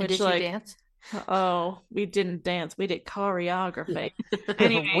 Right. Which, did like, you dance? Oh, we didn't dance. We did choreography.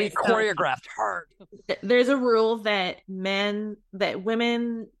 Anyway, we choreographed hard. There's a rule that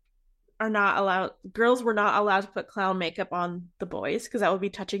women are not allowed, girls were not allowed to put clown makeup on the boys because that would be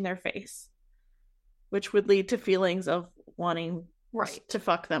touching their face, which would lead to feelings of wanting to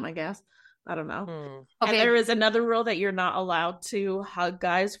fuck them, I guess. I don't know. Okay. And there is another rule that you're not allowed to hug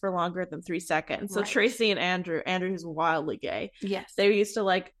guys for longer than 3 seconds. So Tracy and Andrew's wildly gay. Yes. They used to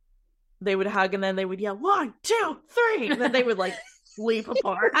like, they would hug and then they would yell 1, 2, 3, and then they would like leap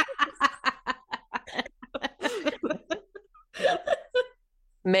apart.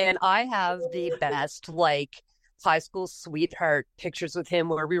 Man, I have the best like high school sweetheart pictures with him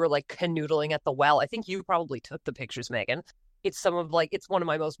where we were like canoodling at the well. I think you probably took the pictures, Megan. It's it's one of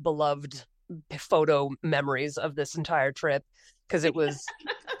my most beloved photo memories of this entire trip because it was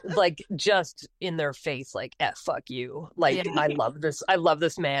like just in their face, like, fuck you. Like, I love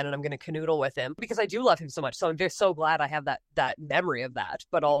this man and I'm going to canoodle with him because I do love him so much. So I'm so glad I have that memory of that,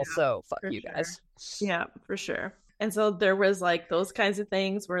 but also fuck you guys. Yeah, for sure. And so there was like those kinds of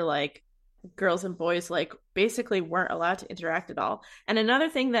things where like girls and boys like basically weren't allowed to interact at all. And another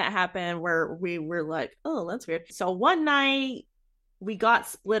thing that happened where we were like, oh, that's weird. So one night we got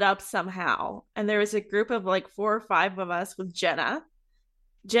split up somehow, and there was a group of like 4 or 5 of us with Jenna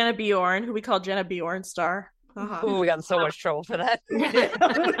Bjorn, who we called Jenna Bjorn Star. Ooh, we got in so much trouble for that.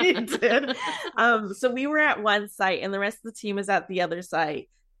 We did. So we were at one site and the rest of the team is at the other site.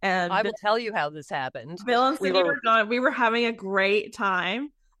 And I will tell you how this happened. Bill and Cindy were gone. We were having a great time.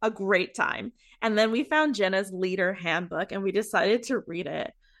 And then we found Jenna's leader handbook and we decided to read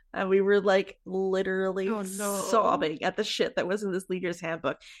it. And we were like literally sobbing at the shit that was in this leader's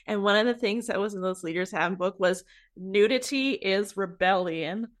handbook. And one of the things that was in this leader's handbook was nudity is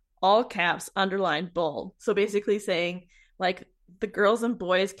rebellion, all caps, underlined, bold. So basically saying like the girls and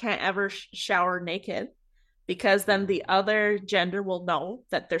boys can't ever shower naked because then the other gender will know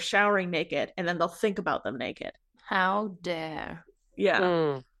that they're showering naked and then they'll think about them naked. How dare. Yeah.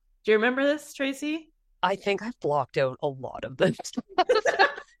 Do you remember this, Tracy? I think I've blocked out a lot of this.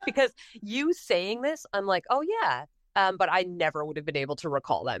 Because you saying this, I'm like, oh yeah. But I never would have been able to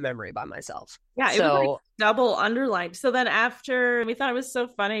recall that memory by myself. Yeah, it was like double underlined. So then after, we thought it was so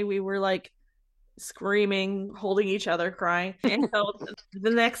funny, we were like screaming, holding each other, crying. And so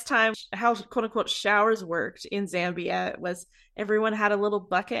the next time, how quote unquote showers worked in Zambia was everyone had a little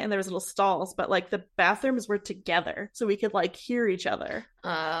bucket and there was little stalls, but like the bathrooms were together so we could like hear each other.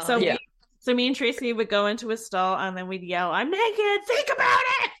 So me and Tracy would go into a stall and then we'd yell, "I'm naked, think about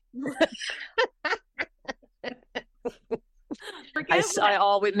it!"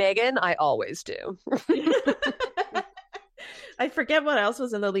 I always do. I forget what else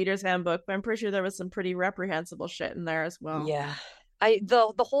was in the leader's handbook, but I'm pretty sure there was some pretty reprehensible shit in there as well. Yeah.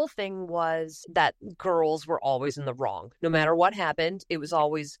 The whole thing was that girls were always in the wrong. No matter what happened, it was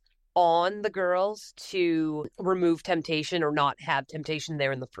always on the girls to remove temptation or not have temptation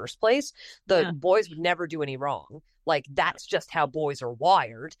there in the first place. The boys would never do any wrong. Like, that's just how boys are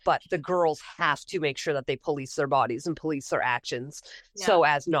wired. But the girls have to make sure that they police their bodies and police their actions so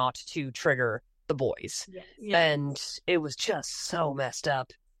as not to trigger the boys. And it was just so messed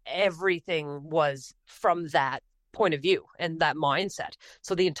up. Everything was from that point of view and that mindset.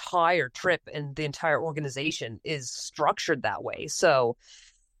 So the entire trip and the entire organization is structured that way. So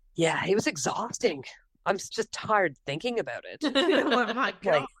yeah, it was exhausting. I'm just tired thinking about it. Oh my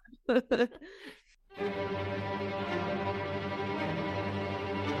God.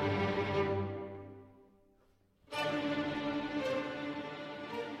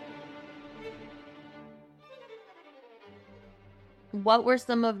 What were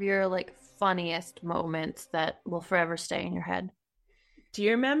some of your like funniest moments that will forever stay in your head? Do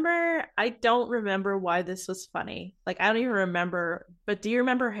you remember? I don't remember why this was funny. Like, I don't even remember, but do you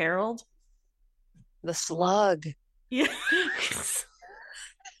remember Harold? The slug. Yeah.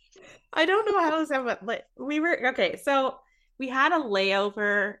 I don't know how this happened. Like, so we had a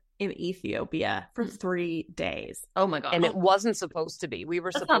layover in Ethiopia for 3 days. Oh my God. And it wasn't supposed to be. We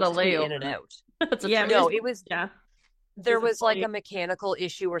were supposed to be in and out. It was. Yeah. There was like a mechanical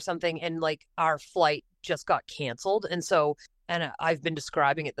issue or something, and like our flight just got canceled. And so, and I've been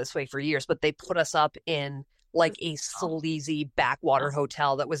describing it this way for years, but they put us up in like a sleazy backwater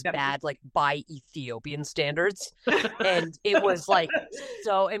hotel that was bad, like by Ethiopian standards. And it was like,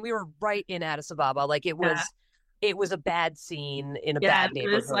 so, and we were right in Addis Ababa. Like it was a bad scene in a bad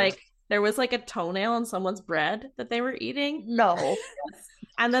neighborhood. There was like a toenail on someone's bread that they were eating. No.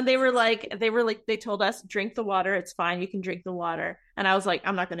 And then they told us, drink the water. It's fine. You can drink the water. And I was like,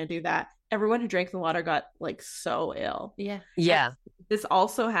 I'm not going to do that. Everyone who drank the water got like so ill. Yeah. And this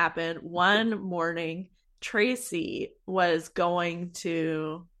also happened one morning. Tracy was going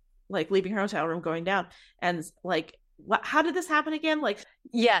to like leaving her hotel room, going down, and like, how did this happen again? Like,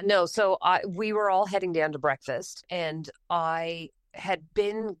 so we were all heading down to breakfast, and I had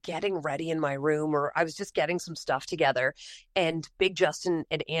been getting ready in my room, or I was just getting some stuff together, and Big Justin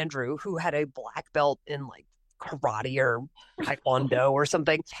and Andrew, who had a black belt in like karate or taekwondo or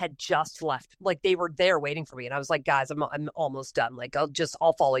something, had just left. Like they were there waiting for me, and I was like, guys, I'm almost done. Like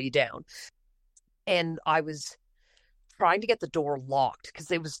I'll follow you down. And I was trying to get the door locked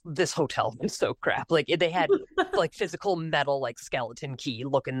because this hotel was so crap. Like they had like physical metal, like skeleton key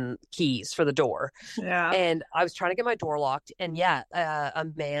looking keys for the door. Yeah. And I was trying to get my door locked, and a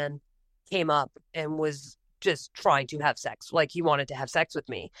man came up and was just trying to have sex. Like he wanted to have sex with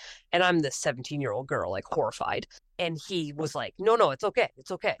me. And I'm this 17-year-old girl, like horrified. And he was like, no, it's okay.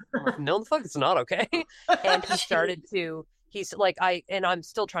 It's okay. I'm like, no, the fuck, it's not okay. And he started to, he's like, I'm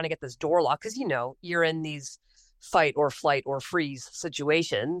still trying to get this door locked because, you're in these fight or flight or freeze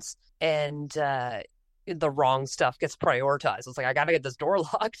situations, and the wrong stuff gets prioritized. It's like, I got to get this door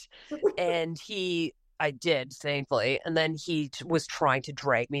locked. And I did, thankfully. And then he was trying to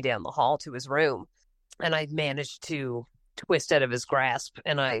drag me down the hall to his room. And I managed to twist out of his grasp,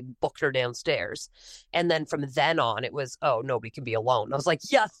 and I booked her downstairs. And then from then on, it was, oh, nobody can be alone. I was like,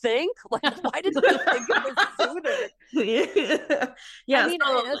 you think? Like, why didn't you think it was sooner? Yeah. I mean,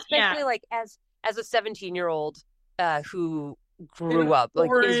 especially like as a 17-year-old who grew up,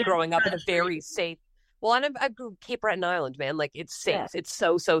 like is growing up in a very safe. Well, and I grew Cape Breton Island, man. Like it's safe. Yeah. It's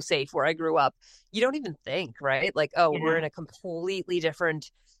so safe where I grew up. You don't even think, right? Like, we're in a completely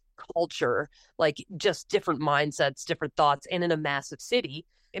different culture, like just different mindsets, different thoughts, and in a massive city.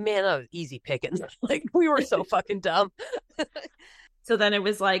 And man, that was easy pickings. Like we were so fucking dumb. So then it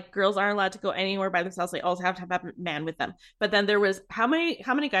was like girls aren't allowed to go anywhere by themselves. They also have to have a man with them. But then there was how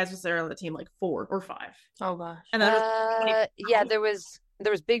many guys was there on the team? Like 4 or 5. Oh gosh. And then there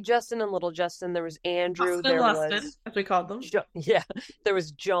was Big Justin and Little Justin. There was Andrew. Austin, there Lustin, was, as we called them. There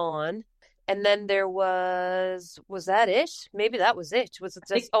was John. And then there was that it? Maybe that was it. Was it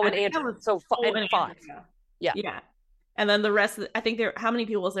just, and Andrew. So 5. Yeah. And then the rest I think how many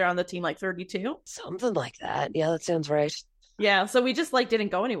people was there on the team? Like 32? Something like that. Yeah, that sounds right. Yeah. So we just like didn't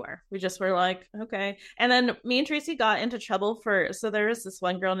go anywhere. We just were like, okay. And then me and Tracy got into trouble so there was this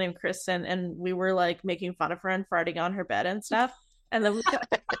one girl named Kristen, and we were like making fun of her and farting on her bed and stuff. And then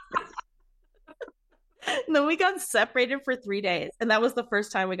we got separated for 3 days, and that was the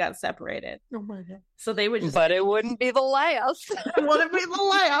first time we got separated. Oh my God. So they would but it wouldn't be the last. It wouldn't be the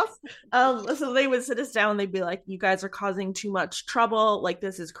last. So they would sit us down and they'd be like, you guys are causing too much trouble, like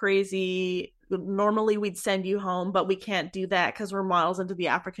this is crazy. Normally we'd send you home, but we can't do that because we're miles into the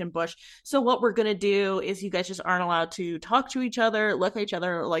African bush. So what we're gonna do is you guys just aren't allowed to talk to each other, look at each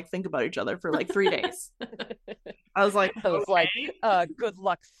other, or like think about each other for like 3 days. I was like, good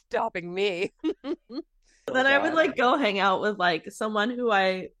luck stopping me. Then I would like go hang out with like someone who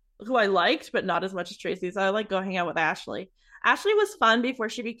I liked, but not as much as Tracy. So I like go hang out with Ashley. Ashley was fun before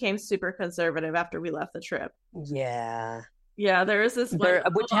she became super conservative after we left the trip. Yeah. Yeah, there was this one,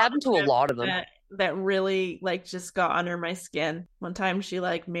 which happened to a lot of them. That really like just got under my skin. One time she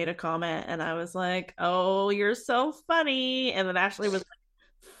like made a comment and I was like, "Oh, you're so funny." And then Ashley was like,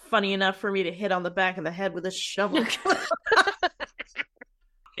 funny enough for me to hit on the back of the head with a shovel.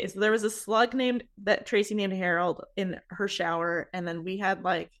 Okay, so there was a slug that Tracy named Harold in her shower, and then we had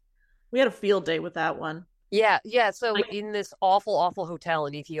a field day with that one. Yeah. So like, in this awful hotel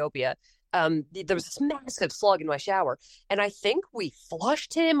in Ethiopia, there was this massive slug in my shower, and I think we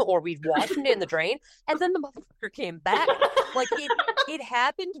flushed him or we'd washed him in the drain, and then the motherfucker came back. Like it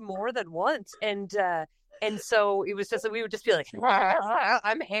happened more than once, and so it was just we would just be like,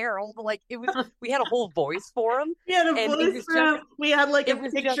 "I'm Harold." Like we had a whole voice for him. We had a voice for him. We had like a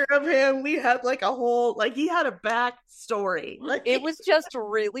picture of him. We had like a whole he had a backstory. Like it was just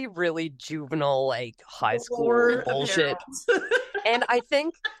really, really juvenile, like high school bullshit. And I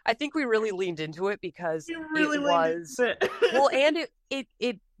think we really leaned into it because it was well, and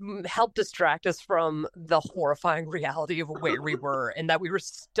it helped distract us from the horrifying reality of where we were and that we were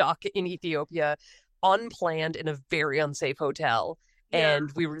stuck in Ethiopia, unplanned in a very unsafe hotel,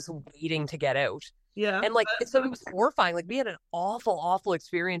 and we were just waiting to get out. Yeah. And so it was horrifying. Like we had an awful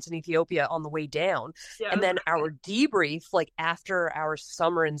experience in Ethiopia on the way down. Yeah. And then our debrief, like after our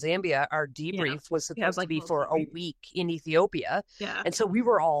summer in Zambia, our debrief was supposed to be for a week in Ethiopia. Yeah. And so we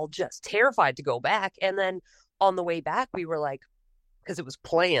were all just terrified to go back. And then on the way back, we were like, because it was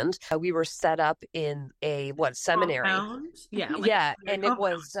planned, we were set up in a seminary. Compound? Yeah. Yeah. And it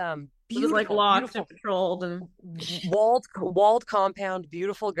was it was like locked and controlled and walled compound,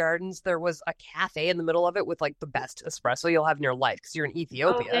 beautiful gardens. There was a cafe in the middle of it with like the best espresso you'll have in your life because you're in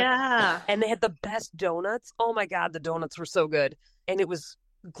Ethiopia. Oh, yeah. And they had the best donuts. Oh my God, the donuts were so good. And it was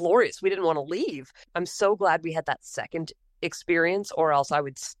glorious. We didn't want to leave. I'm so glad we had that second experience, or else I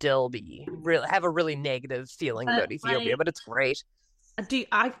would still have a really negative feeling about Ethiopia, but it's great.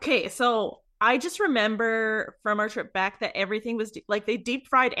 Okay, so I just remember from our trip back that everything was they deep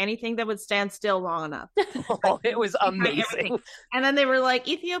fried anything that would stand still long enough. Oh, it was amazing. And then they were like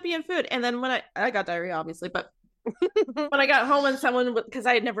Ethiopian food. And then when I got diarrhea, obviously, but when I got home and someone, because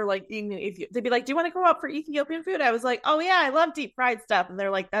I had never eaten Ethiopian, they'd be like, "Do you want to go out for Ethiopian food?" I was like, "Oh yeah, I love deep fried stuff." And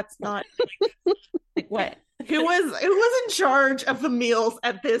they're like, "That's not what." Who was in charge of the meals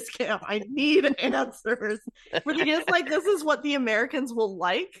at this camp? I need answers. Were they just like, this is what the Americans will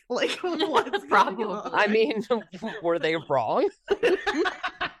like? Like, what's probably? I mean, were they wrong?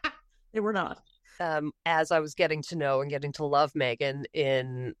 They were not. As I was getting to know and getting to love Megan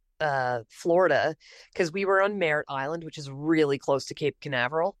in Florida, because we were on Merritt Island, which is really close to Cape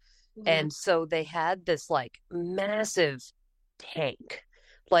Canaveral, and so they had this massive tank,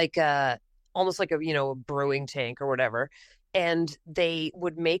 almost like a brewing tank or whatever, and they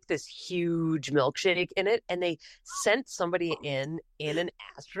would make this huge milkshake in it, and they sent somebody in an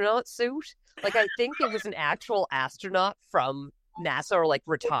astronaut suit. I think it was an actual astronaut from NASA or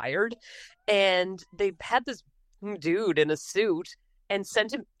retired, and they had this dude in a suit and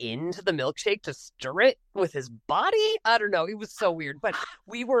sent him into the milkshake to stir it with his body. I don't know. It was so weird. But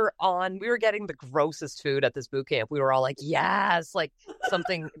we were getting the grossest food at this boot camp. We were all like, yes,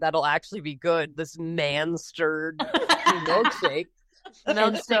 something that'll actually be good. This man-stirred milkshake.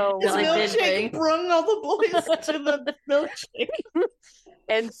 And so the milkshake brought all the boys to the milkshake.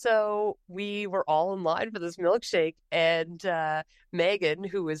 And so we were all in line for this milkshake, and Megan,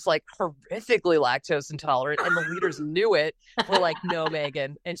 who is horrifically lactose intolerant, and the leaders knew it, were like, "No,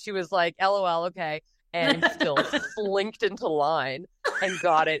 Megan," and she was like, "LOL, okay," and still slinked into line and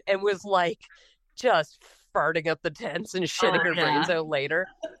got it, and was just farting up the tents and shitting her brains out later,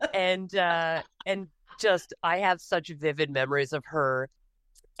 and just I have such vivid memories of her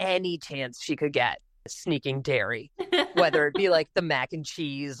any chance she could get sneaking dairy, whether it be the mac and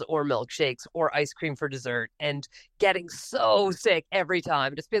cheese or milkshakes or ice cream for dessert, and getting so sick every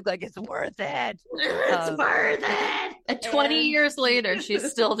time, just being like, it's worth it. It's worth it. And 20 years later,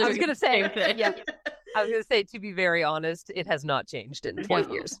 she's still doing the same thing. Yeah. I was going to say, to be very honest, it has not changed in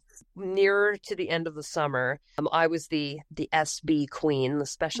 20 years. Nearer to the end of the summer, I was the SB queen, the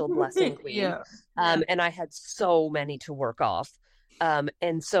special blessing queen. And I had so many to work off.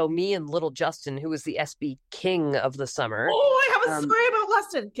 And so me and little Justin, who was the SB king of the summer. Oh, I have a story about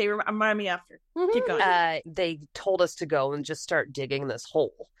Justin. Okay, remind me after. Keep going. They told us to go and just start digging this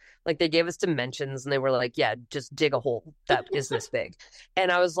hole. They gave us dimensions, and they were like, yeah, just dig a hole that is this big.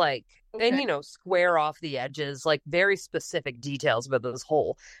 And I was like, and square off the edges, like very specific details about this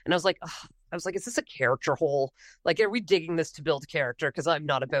hole. And I was like, ugh. I was like, is this a character hole? Like, are we digging this to build character? Because I'm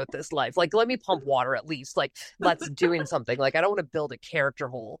not about this life. Like, let me pump water at least. Like, let's doing something. Like, I don't want to build a character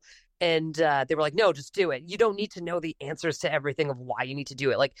hole. And they were like, no, just do it. You don't need to know the answers to everything of why you need to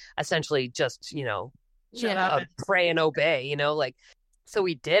do it. Like, essentially just, pray and obey, like, so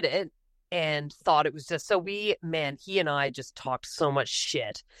we did it. And thought it was just he and I just talked so much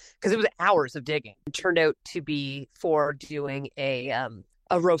shit because it was hours of digging. It turned out to be for doing a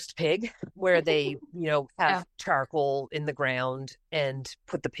roast pig where they, have charcoal in the ground and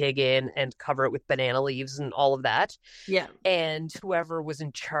put the pig in and cover it with banana leaves and all of that. Yeah. And whoever was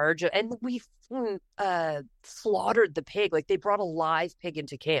in charge and we slaughtered the pig. Like they brought a live pig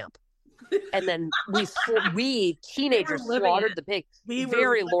into camp. And then we teenagers slaughtered the pig.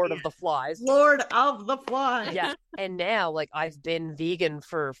 Very Lord of the Flies. Lord of the Flies. Yeah. And now, like, I've been vegan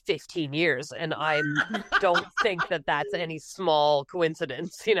for 15 years, and I don't think that that's any small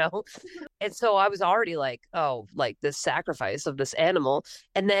coincidence, And so I was already like, oh, like this sacrifice of this animal.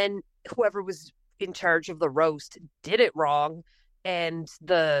 And then whoever was in charge of the roast did it wrong. And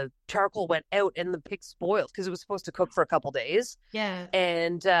the charcoal went out and the pig spoiled because it was supposed to cook for a couple days. Yeah.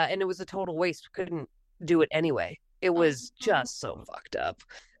 And it was a total waste. Couldn't do it anyway. It was just so fucked up.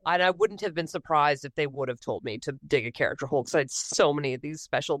 And I wouldn't have been surprised if they would have told me to dig a character hole because I had so many of these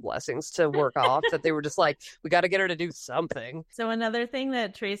special blessings to work off that they were just like, we got to get her to do something. So another thing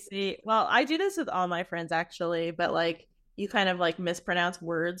that Tracy, well, I do this with all my friends actually, but like you kind of like mispronounce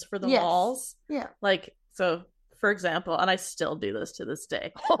words for the walls. Yeah. Like, so for example, and I still do this to this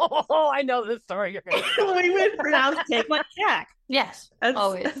day. Oh, I know this story. You're gonna we would pronounce cake like cack. Yes,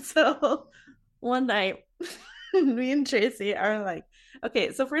 always. So one night, me and Tracy are like,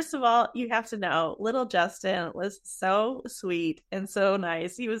 okay, so first of all, you have to know, little Justin was so sweet and so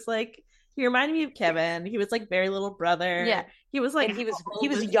nice. He was like, he reminded me of Kevin. He was like very little brother. Yeah. He was like, and he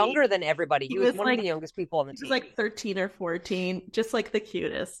was younger than everybody. He was one of the youngest people on the team. He was like 13 or 14, just like the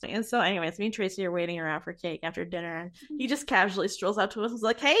cutest. And so anyways, me and Tracy are waiting around for cake after dinner. And he just casually strolls up to us and was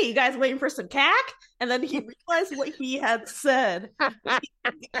like, hey, you guys waiting for some cack? And then he realized what he had said.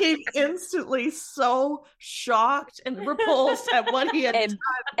 He became instantly so shocked and repulsed at what he had done.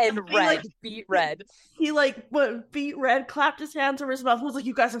 And red, beat red. He beat red, clapped his hands over his mouth and was like,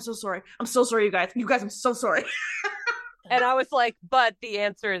 you guys, I'm so sorry. I'm so sorry, you guys. You guys, I'm so sorry. And I was like, but the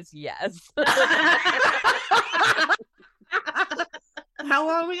answer is yes. How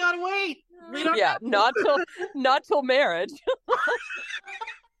long we gotta wait? We don't know. not till marriage.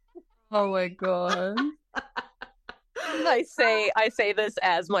 Oh my god. I say this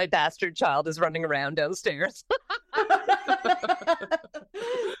as my bastard child is running around downstairs.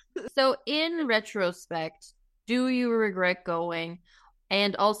 So in retrospect, do you regret going?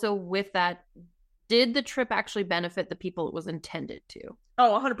 And also with that, did the trip actually benefit the people it was intended to?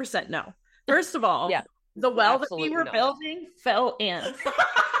 Oh, 100% no. First of all, the well that we were building fell in.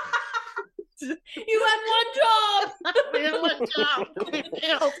 You had one job. We had one job. We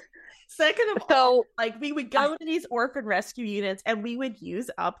failed. Second of all, like we would go to these orphan rescue units and we would use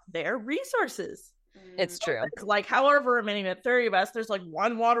up their resources. It's true. Like however many, 30 of us, there's like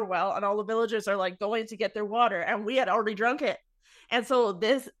one water well and all the villagers are like going to get their water and we had already drunk it. And so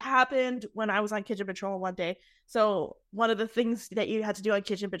this happened when I was on Kitchen Patrol one day. So one of the things that you had to do on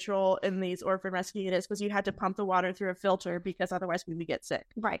Kitchen Patrol in these orphan rescue units was you had to pump the water through a filter because otherwise we would get sick.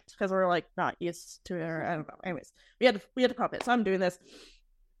 Right. Because we're like not used to it or I don't know. Anyways, we had to pump it. So I'm doing this.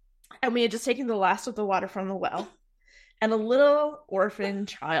 And we had just taken the last of the water from the well. And a little orphan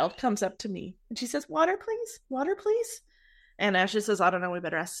child comes up to me and she says, water, please? Water, please? And Ashley says, I don't know. We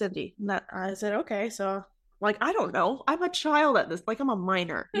better ask Cindy. And I said, okay. So like, I don't know. I'm a child at this. Like, I'm a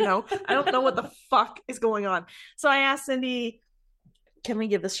minor, I don't know what the fuck is going on. So I asked Cindy, can we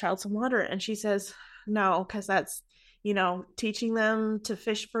give this child some water? And she says, no, because that's, teaching them to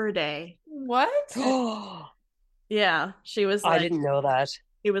fish for a day. What? Yeah. She was like, I didn't know that.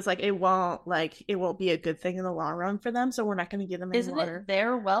 It was like, it won't be a good thing in the long run for them. So we're not going to give them any water. Isn't it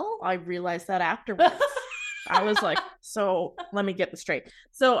their well? I realized that afterwards. I was like, so let me get this straight.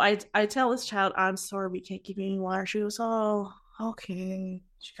 So I tell this child, I'm sorry, we can't give you any water. She goes, oh, okay.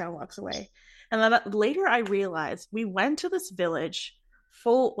 She kind of walks away. And then later I realized we went to this village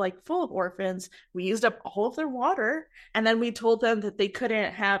full of orphans. We used up all of their water. And then we told them that they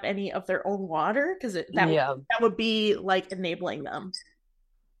couldn't have any of their own water because that would be like enabling them.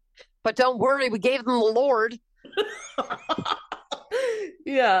 But don't worry, we gave them the Lord.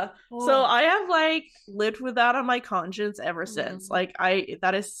 Yeah. So I have lived with that on my conscience ever since.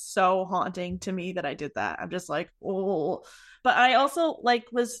 That is so haunting to me that I did that. I'm just like, oh. But I also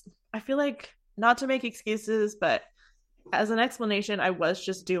was I feel like, not to make excuses, but as an explanation, I was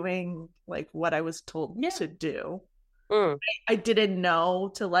just doing like what I was told to do. I didn't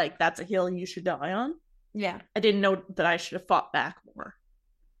know to like, that's a hill you should die on. Yeah. I didn't know that I should have fought back more.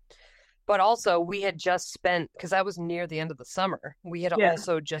 But also, we had just spent, because that was near the end of the summer, we had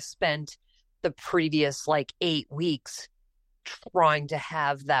also just spent the previous like 8 weeks trying to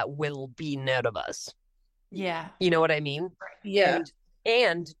have that will beaten out of us. Yeah. You know what I mean? Yeah.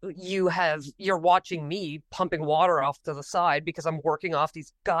 And you're watching me pumping water off to the side because I'm working off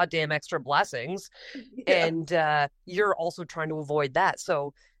these goddamn extra blessings. Yeah. And you're also trying to avoid that.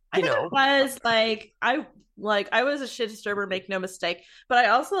 So, you know. It was I was a shit disturber, make no mistake. But I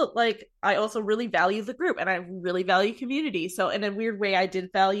also really value the group and I really value community. So in a weird way, I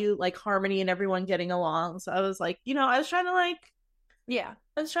did value like harmony and everyone getting along. So I was like, I was trying to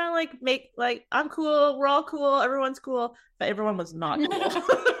make like, I'm cool, we're all cool, everyone's cool, but everyone was not cool.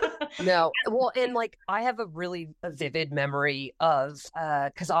 No. Well, and like I have a vivid memory of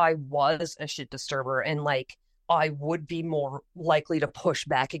because I was a shit disturber and like I would be more likely to push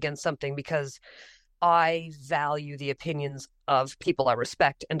back against something because I value the opinions of people I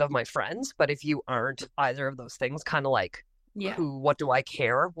respect and of my friends. But if you aren't either of those things, kind of like, what do I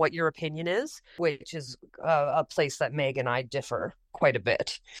care what your opinion is? Which is a place that Meg and I differ quite a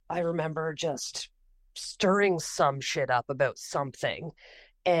bit. I remember just stirring some shit up about something.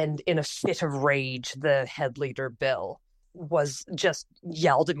 And in a fit of rage, the head leader, Bill, was just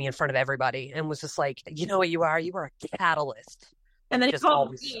yelled at me in front of everybody and was just like, you know what you are? You are a catalyst. And then just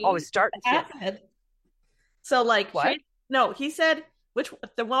always starting shit. So like, what? No, he said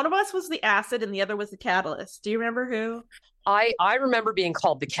the one of us was the acid and the other was the catalyst. Do you remember who? I remember being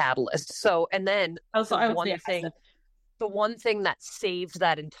called the catalyst. So, and then the one thing that saved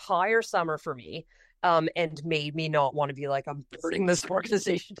that entire summer for me, and made me not want to be like, I'm burning this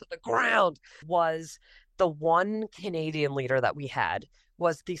organization to the ground, was the one Canadian leader that we had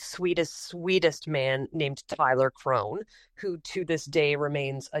was the sweetest man named Tyler Crone, who to this day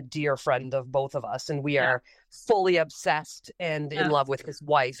remains a dear friend of both of us. And we are fully obsessed and in love with his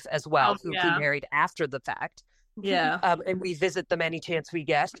wife as well, who we married after the fact. Yeah. And we visit them any chance we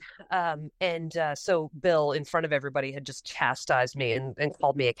get. So Bill, in front of everybody, had just chastised me and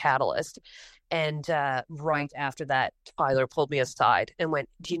called me a catalyst. And right after that, Tyler pulled me aside and went,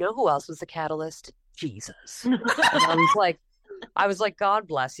 do you know who else was the catalyst? Jesus. And I was like, God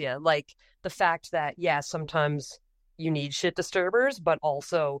bless you. Like the fact that, sometimes you need shit disturbers, but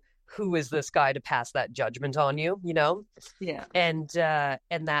also who is this guy to pass that judgment on you, you know? Yeah. And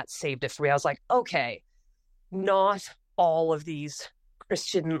that saved it for me. I was like, okay, not all of these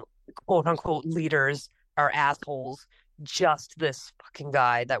Christian quote unquote leaders are assholes. Just this fucking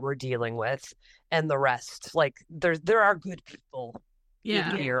guy that we're dealing with, and the rest. Like there are good people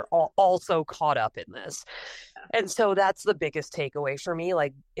here also caught up in this. And so that's the biggest takeaway for me,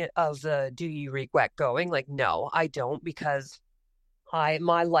 like of the do you regret going? Like, no, I don't, because my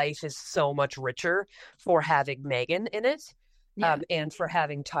life is so much richer for having Megan in it. And for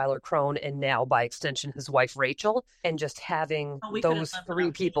having Tyler Crone and now by extension his wife Rachel, and just having those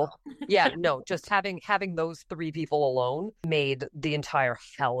three people. Just having those three people alone made the entire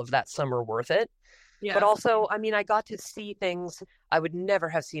hell of that summer worth it. Yeah. But also, I mean, I got to see things I would never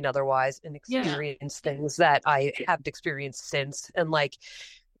have seen otherwise and experience things that I haven't experienced since. And like,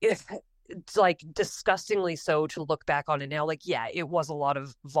 if it's like disgustingly so to look back on it now, like, it was a lot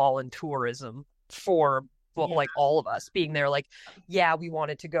of voluntourism for like all of us being there, like, we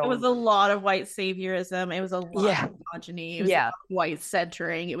wanted to go. It was a lot of white saviorism. It was a lot of misogyny. It was a lot of white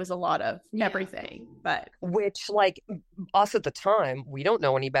centering. It was a lot of everything. But which, like, us at the time, we don't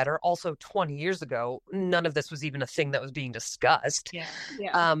know any better. Also, 20 years ago, none of this was even a thing that was being discussed.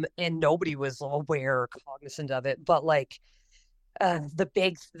 And nobody was aware or cognizant of it. But like,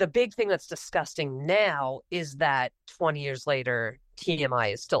 the big thing that's disgusting now is that 20 years later,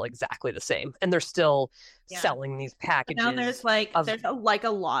 TMI is still exactly the same, and they're still selling these packages. Now there's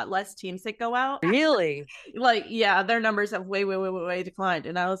a lot less teams that go out. Really? Like, their numbers have way declined,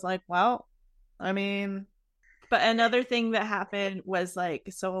 and I was like, well, I mean, but another thing that happened was like,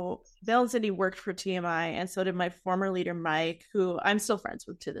 so Bill and Cindy worked for TMI, and so did my former leader Mike, who I'm still friends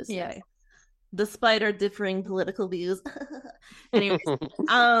with to this day, despite our differing political views. Anyways,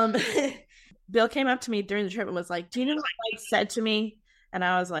 Bill came up to me during the trip and was like, do you know what Mike said to me? And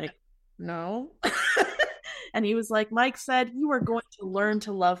I was like, no. And he was like, Mike said you are going to learn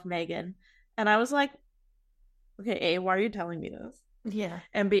to love Megan. And I was like, okay, A, why are you telling me this? Yeah.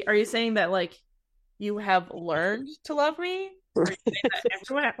 And B, are you saying that like you have learned to love me? Or are you saying that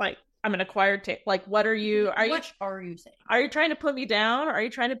everyone, like, I'm an acquired taste. Like, what are you? Are you saying? Are you trying to put me down? Or are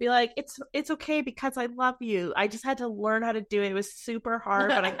you trying to be like, it's okay because I love you. I just had to learn how to do it. It was super hard,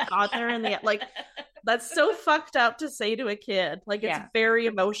 but I got there in the end. Like, that's so fucked up to say to a kid. Like, it's very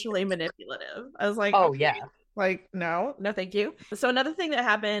emotionally manipulative. I was like, oh okay. yeah. Like, no, thank you. So another thing that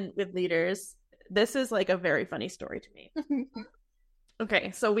happened with leaders, this is like a very funny story to me.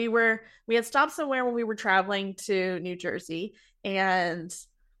 Okay, so we had stopped somewhere when we were traveling to New Jersey, and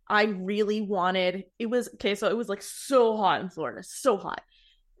I really wanted, so it was like so hot in Florida, so hot.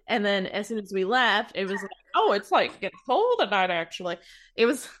 And then as soon as we left, it was like, oh, it's like getting cold at night, actually. It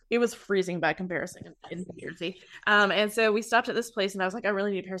was freezing by comparison in New Jersey. And so we stopped at this place, and I was like, I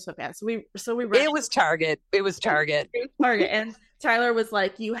really need a pair of sweatpants. So we It was Target. And Tyler was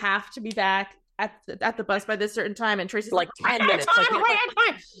like, you have to be back at the bus by this certain time. And Tracy's like 10 minutes.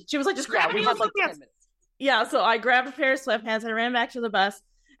 She was like, just grab we had like 10 minutes. Yeah, so I grabbed a pair of sweatpants. I ran back to the bus.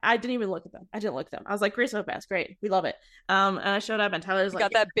 I didn't even look at them. I was like, great sweatpants, great. We love it. And I showed up, and Tyler's like,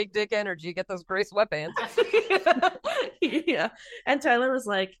 got that big dick energy. Get those gray sweatpants. Yeah. And Tyler was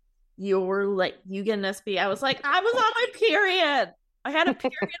like, you're like, you get an SB. I was like, I was on my period. I had a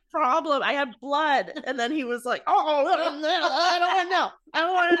period problem. I had blood. And then he was like, oh, I don't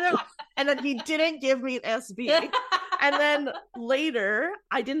want to know. And then he didn't give me an SB. And then later,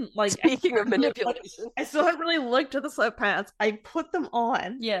 I didn't like. Speaking of manipulation, I still haven't really looked at the sweatpants. I put them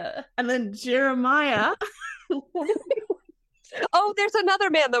on. Yeah. And then Jeremiah. Oh, there's another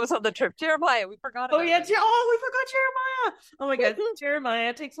man that was on the trip. Jeremiah, we forgot about we forgot Jeremiah. Oh my God.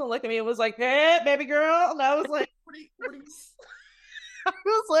 Jeremiah takes a look at me and was like, hey, baby girl. And I was like, what are you... I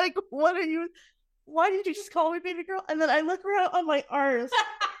was like, why did you just call me baby girl? And then I look around on my arms.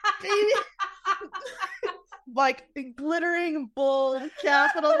 Baby. Like glittering bold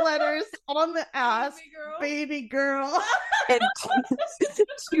capital letters on the ass. Baby girl. And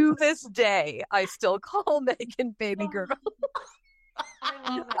to this day, I still call Megan baby girl.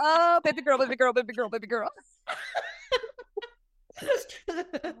 Oh, baby girl.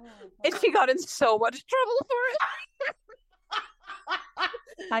 And she got in so much trouble for it.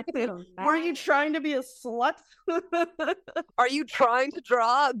 Were you trying to be a slut? Are you trying to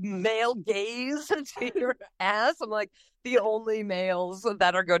draw male gaze to your ass? I'm like, the only males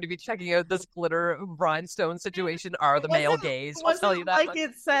that are going to be checking out this glitter rhinestone situation are the male gaze. I'll tell you that. Like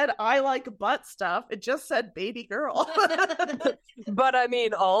it said, I like butt stuff. It just said baby girl. But I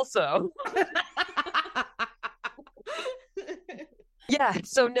mean, also. Yeah,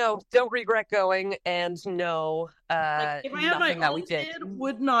 so no, don't regret going, and no, like, if I had nothing my that own we did. kid,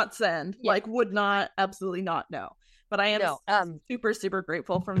 would not send. Yeah. Like, would not, absolutely not, no. But I am super, super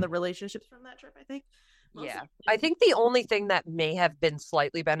grateful from the relationships from that trip, I think. Mostly. Yeah, I think the only thing that may have been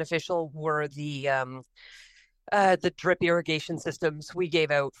slightly beneficial were the drip irrigation systems we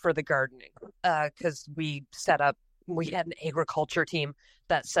gave out for the gardening, because we had an agriculture team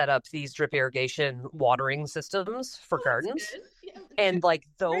that set up these drip irrigation watering systems for gardens. Yeah. And like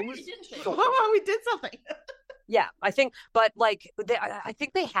those, we did something. Yeah, I think, but like, I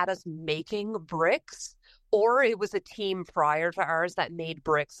think they had us making bricks, or it was a team prior to ours that made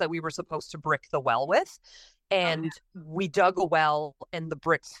bricks that we were supposed to brick the well with. And we dug a well and the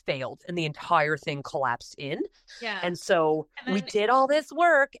bricks failed and the entire thing collapsed in. Yeah. And so we did all this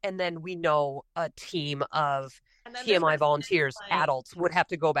work, and then we know a team of TMI volunteers, adults, would have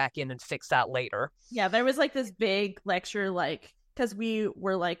to go back in and fix that later. Yeah, there was like this big lecture, like, because we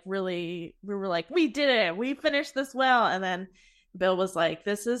were like, we did it, we finished this well. And then Bill was like,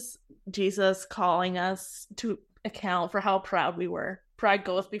 this is Jesus calling us to account for how proud we were. Pride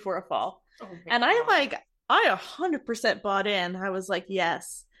goeth before a fall. Oh, and I 100% bought in. I was like,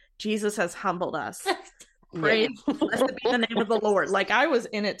 yes, Jesus has humbled us. Praise blessed be the name of the Lord. Like, I was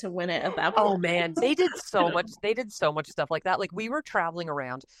in it to win it at that point. Oh man, they did so much stuff like that. Like, we were traveling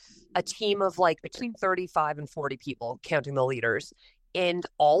around a team of like between 35 and 40 people, counting the leaders, and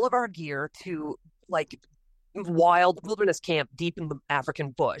all of our gear to like wild wilderness camp deep in the African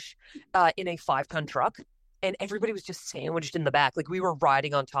bush, in a 5-ton truck. And everybody was just sandwiched in the back. Like, we were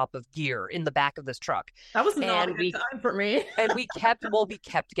riding on top of gear in the back of this truck. That was not a good time for me. And we kept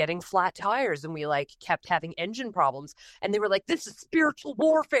getting flat tires, and we like kept having engine problems. And they were like, this is spiritual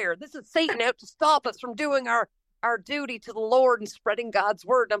warfare. This is Satan out to stop us from doing our duty to the Lord and spreading God's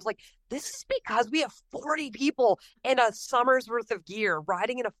word. And I was like, this is because we have 40 people and a summer's worth of gear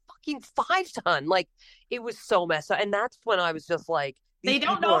riding in a fucking 5-ton. Like, it was so messed up. And that's when I was just like, they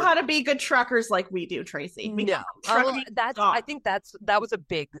don't know how to be good truckers like we do, Tracy. No, I think that was a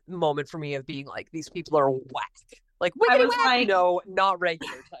big moment for me of being like, these people are whack. Like, wicked whack? Like, no, not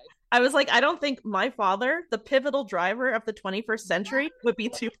regular type. I was like, I don't think my father, the pivotal driver of the 21st century, would be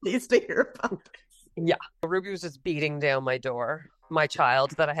too pleased to hear about this. Yeah. Ruby was just beating down my door, my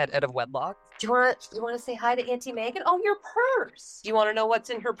child that I had out of wedlock. Do you want to say hi to Auntie Megan? Oh, your purse. Do you want to know what's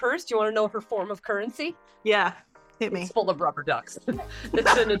in her purse? Do you want to know her form of currency? Yeah, hit me. It's full of rubber ducks.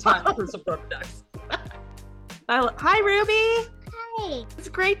 It's an entire purse of rubber ducks. Hi, Ruby. Hi. It's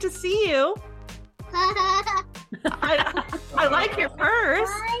great to see you. I like your purse.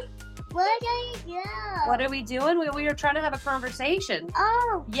 What are you doing? What are we doing? We were trying to have a conversation.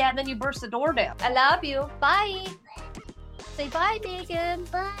 Oh, Yeah, and then you burst the door down. I love you. Bye. Say bye, Megan.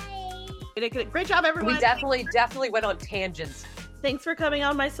 bye. Great job, everyone. We definitely went on tangents. Thanks for coming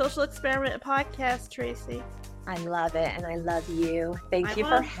on my social experiment podcast, Tracy. I love it, and I love you. Thank you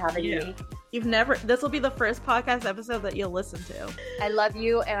for love having you. me. This will be the first podcast episode that you'll listen to. I love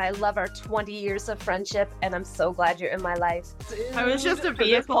you, and I love our 20 years of friendship, and I'm so glad you're in my life. I was just a For this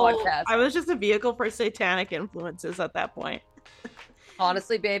vehicle. podcast. I was just a vehicle for satanic influences at that point.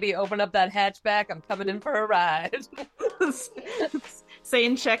 Honestly, baby, open up that hatchback. I'm coming in for a ride.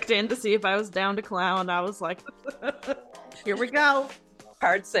 Satan checked in to see if I was down to clown. I was like, here we go.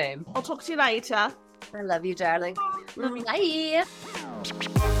 Hard same. I'll talk to you later. I love you, darling. Bye.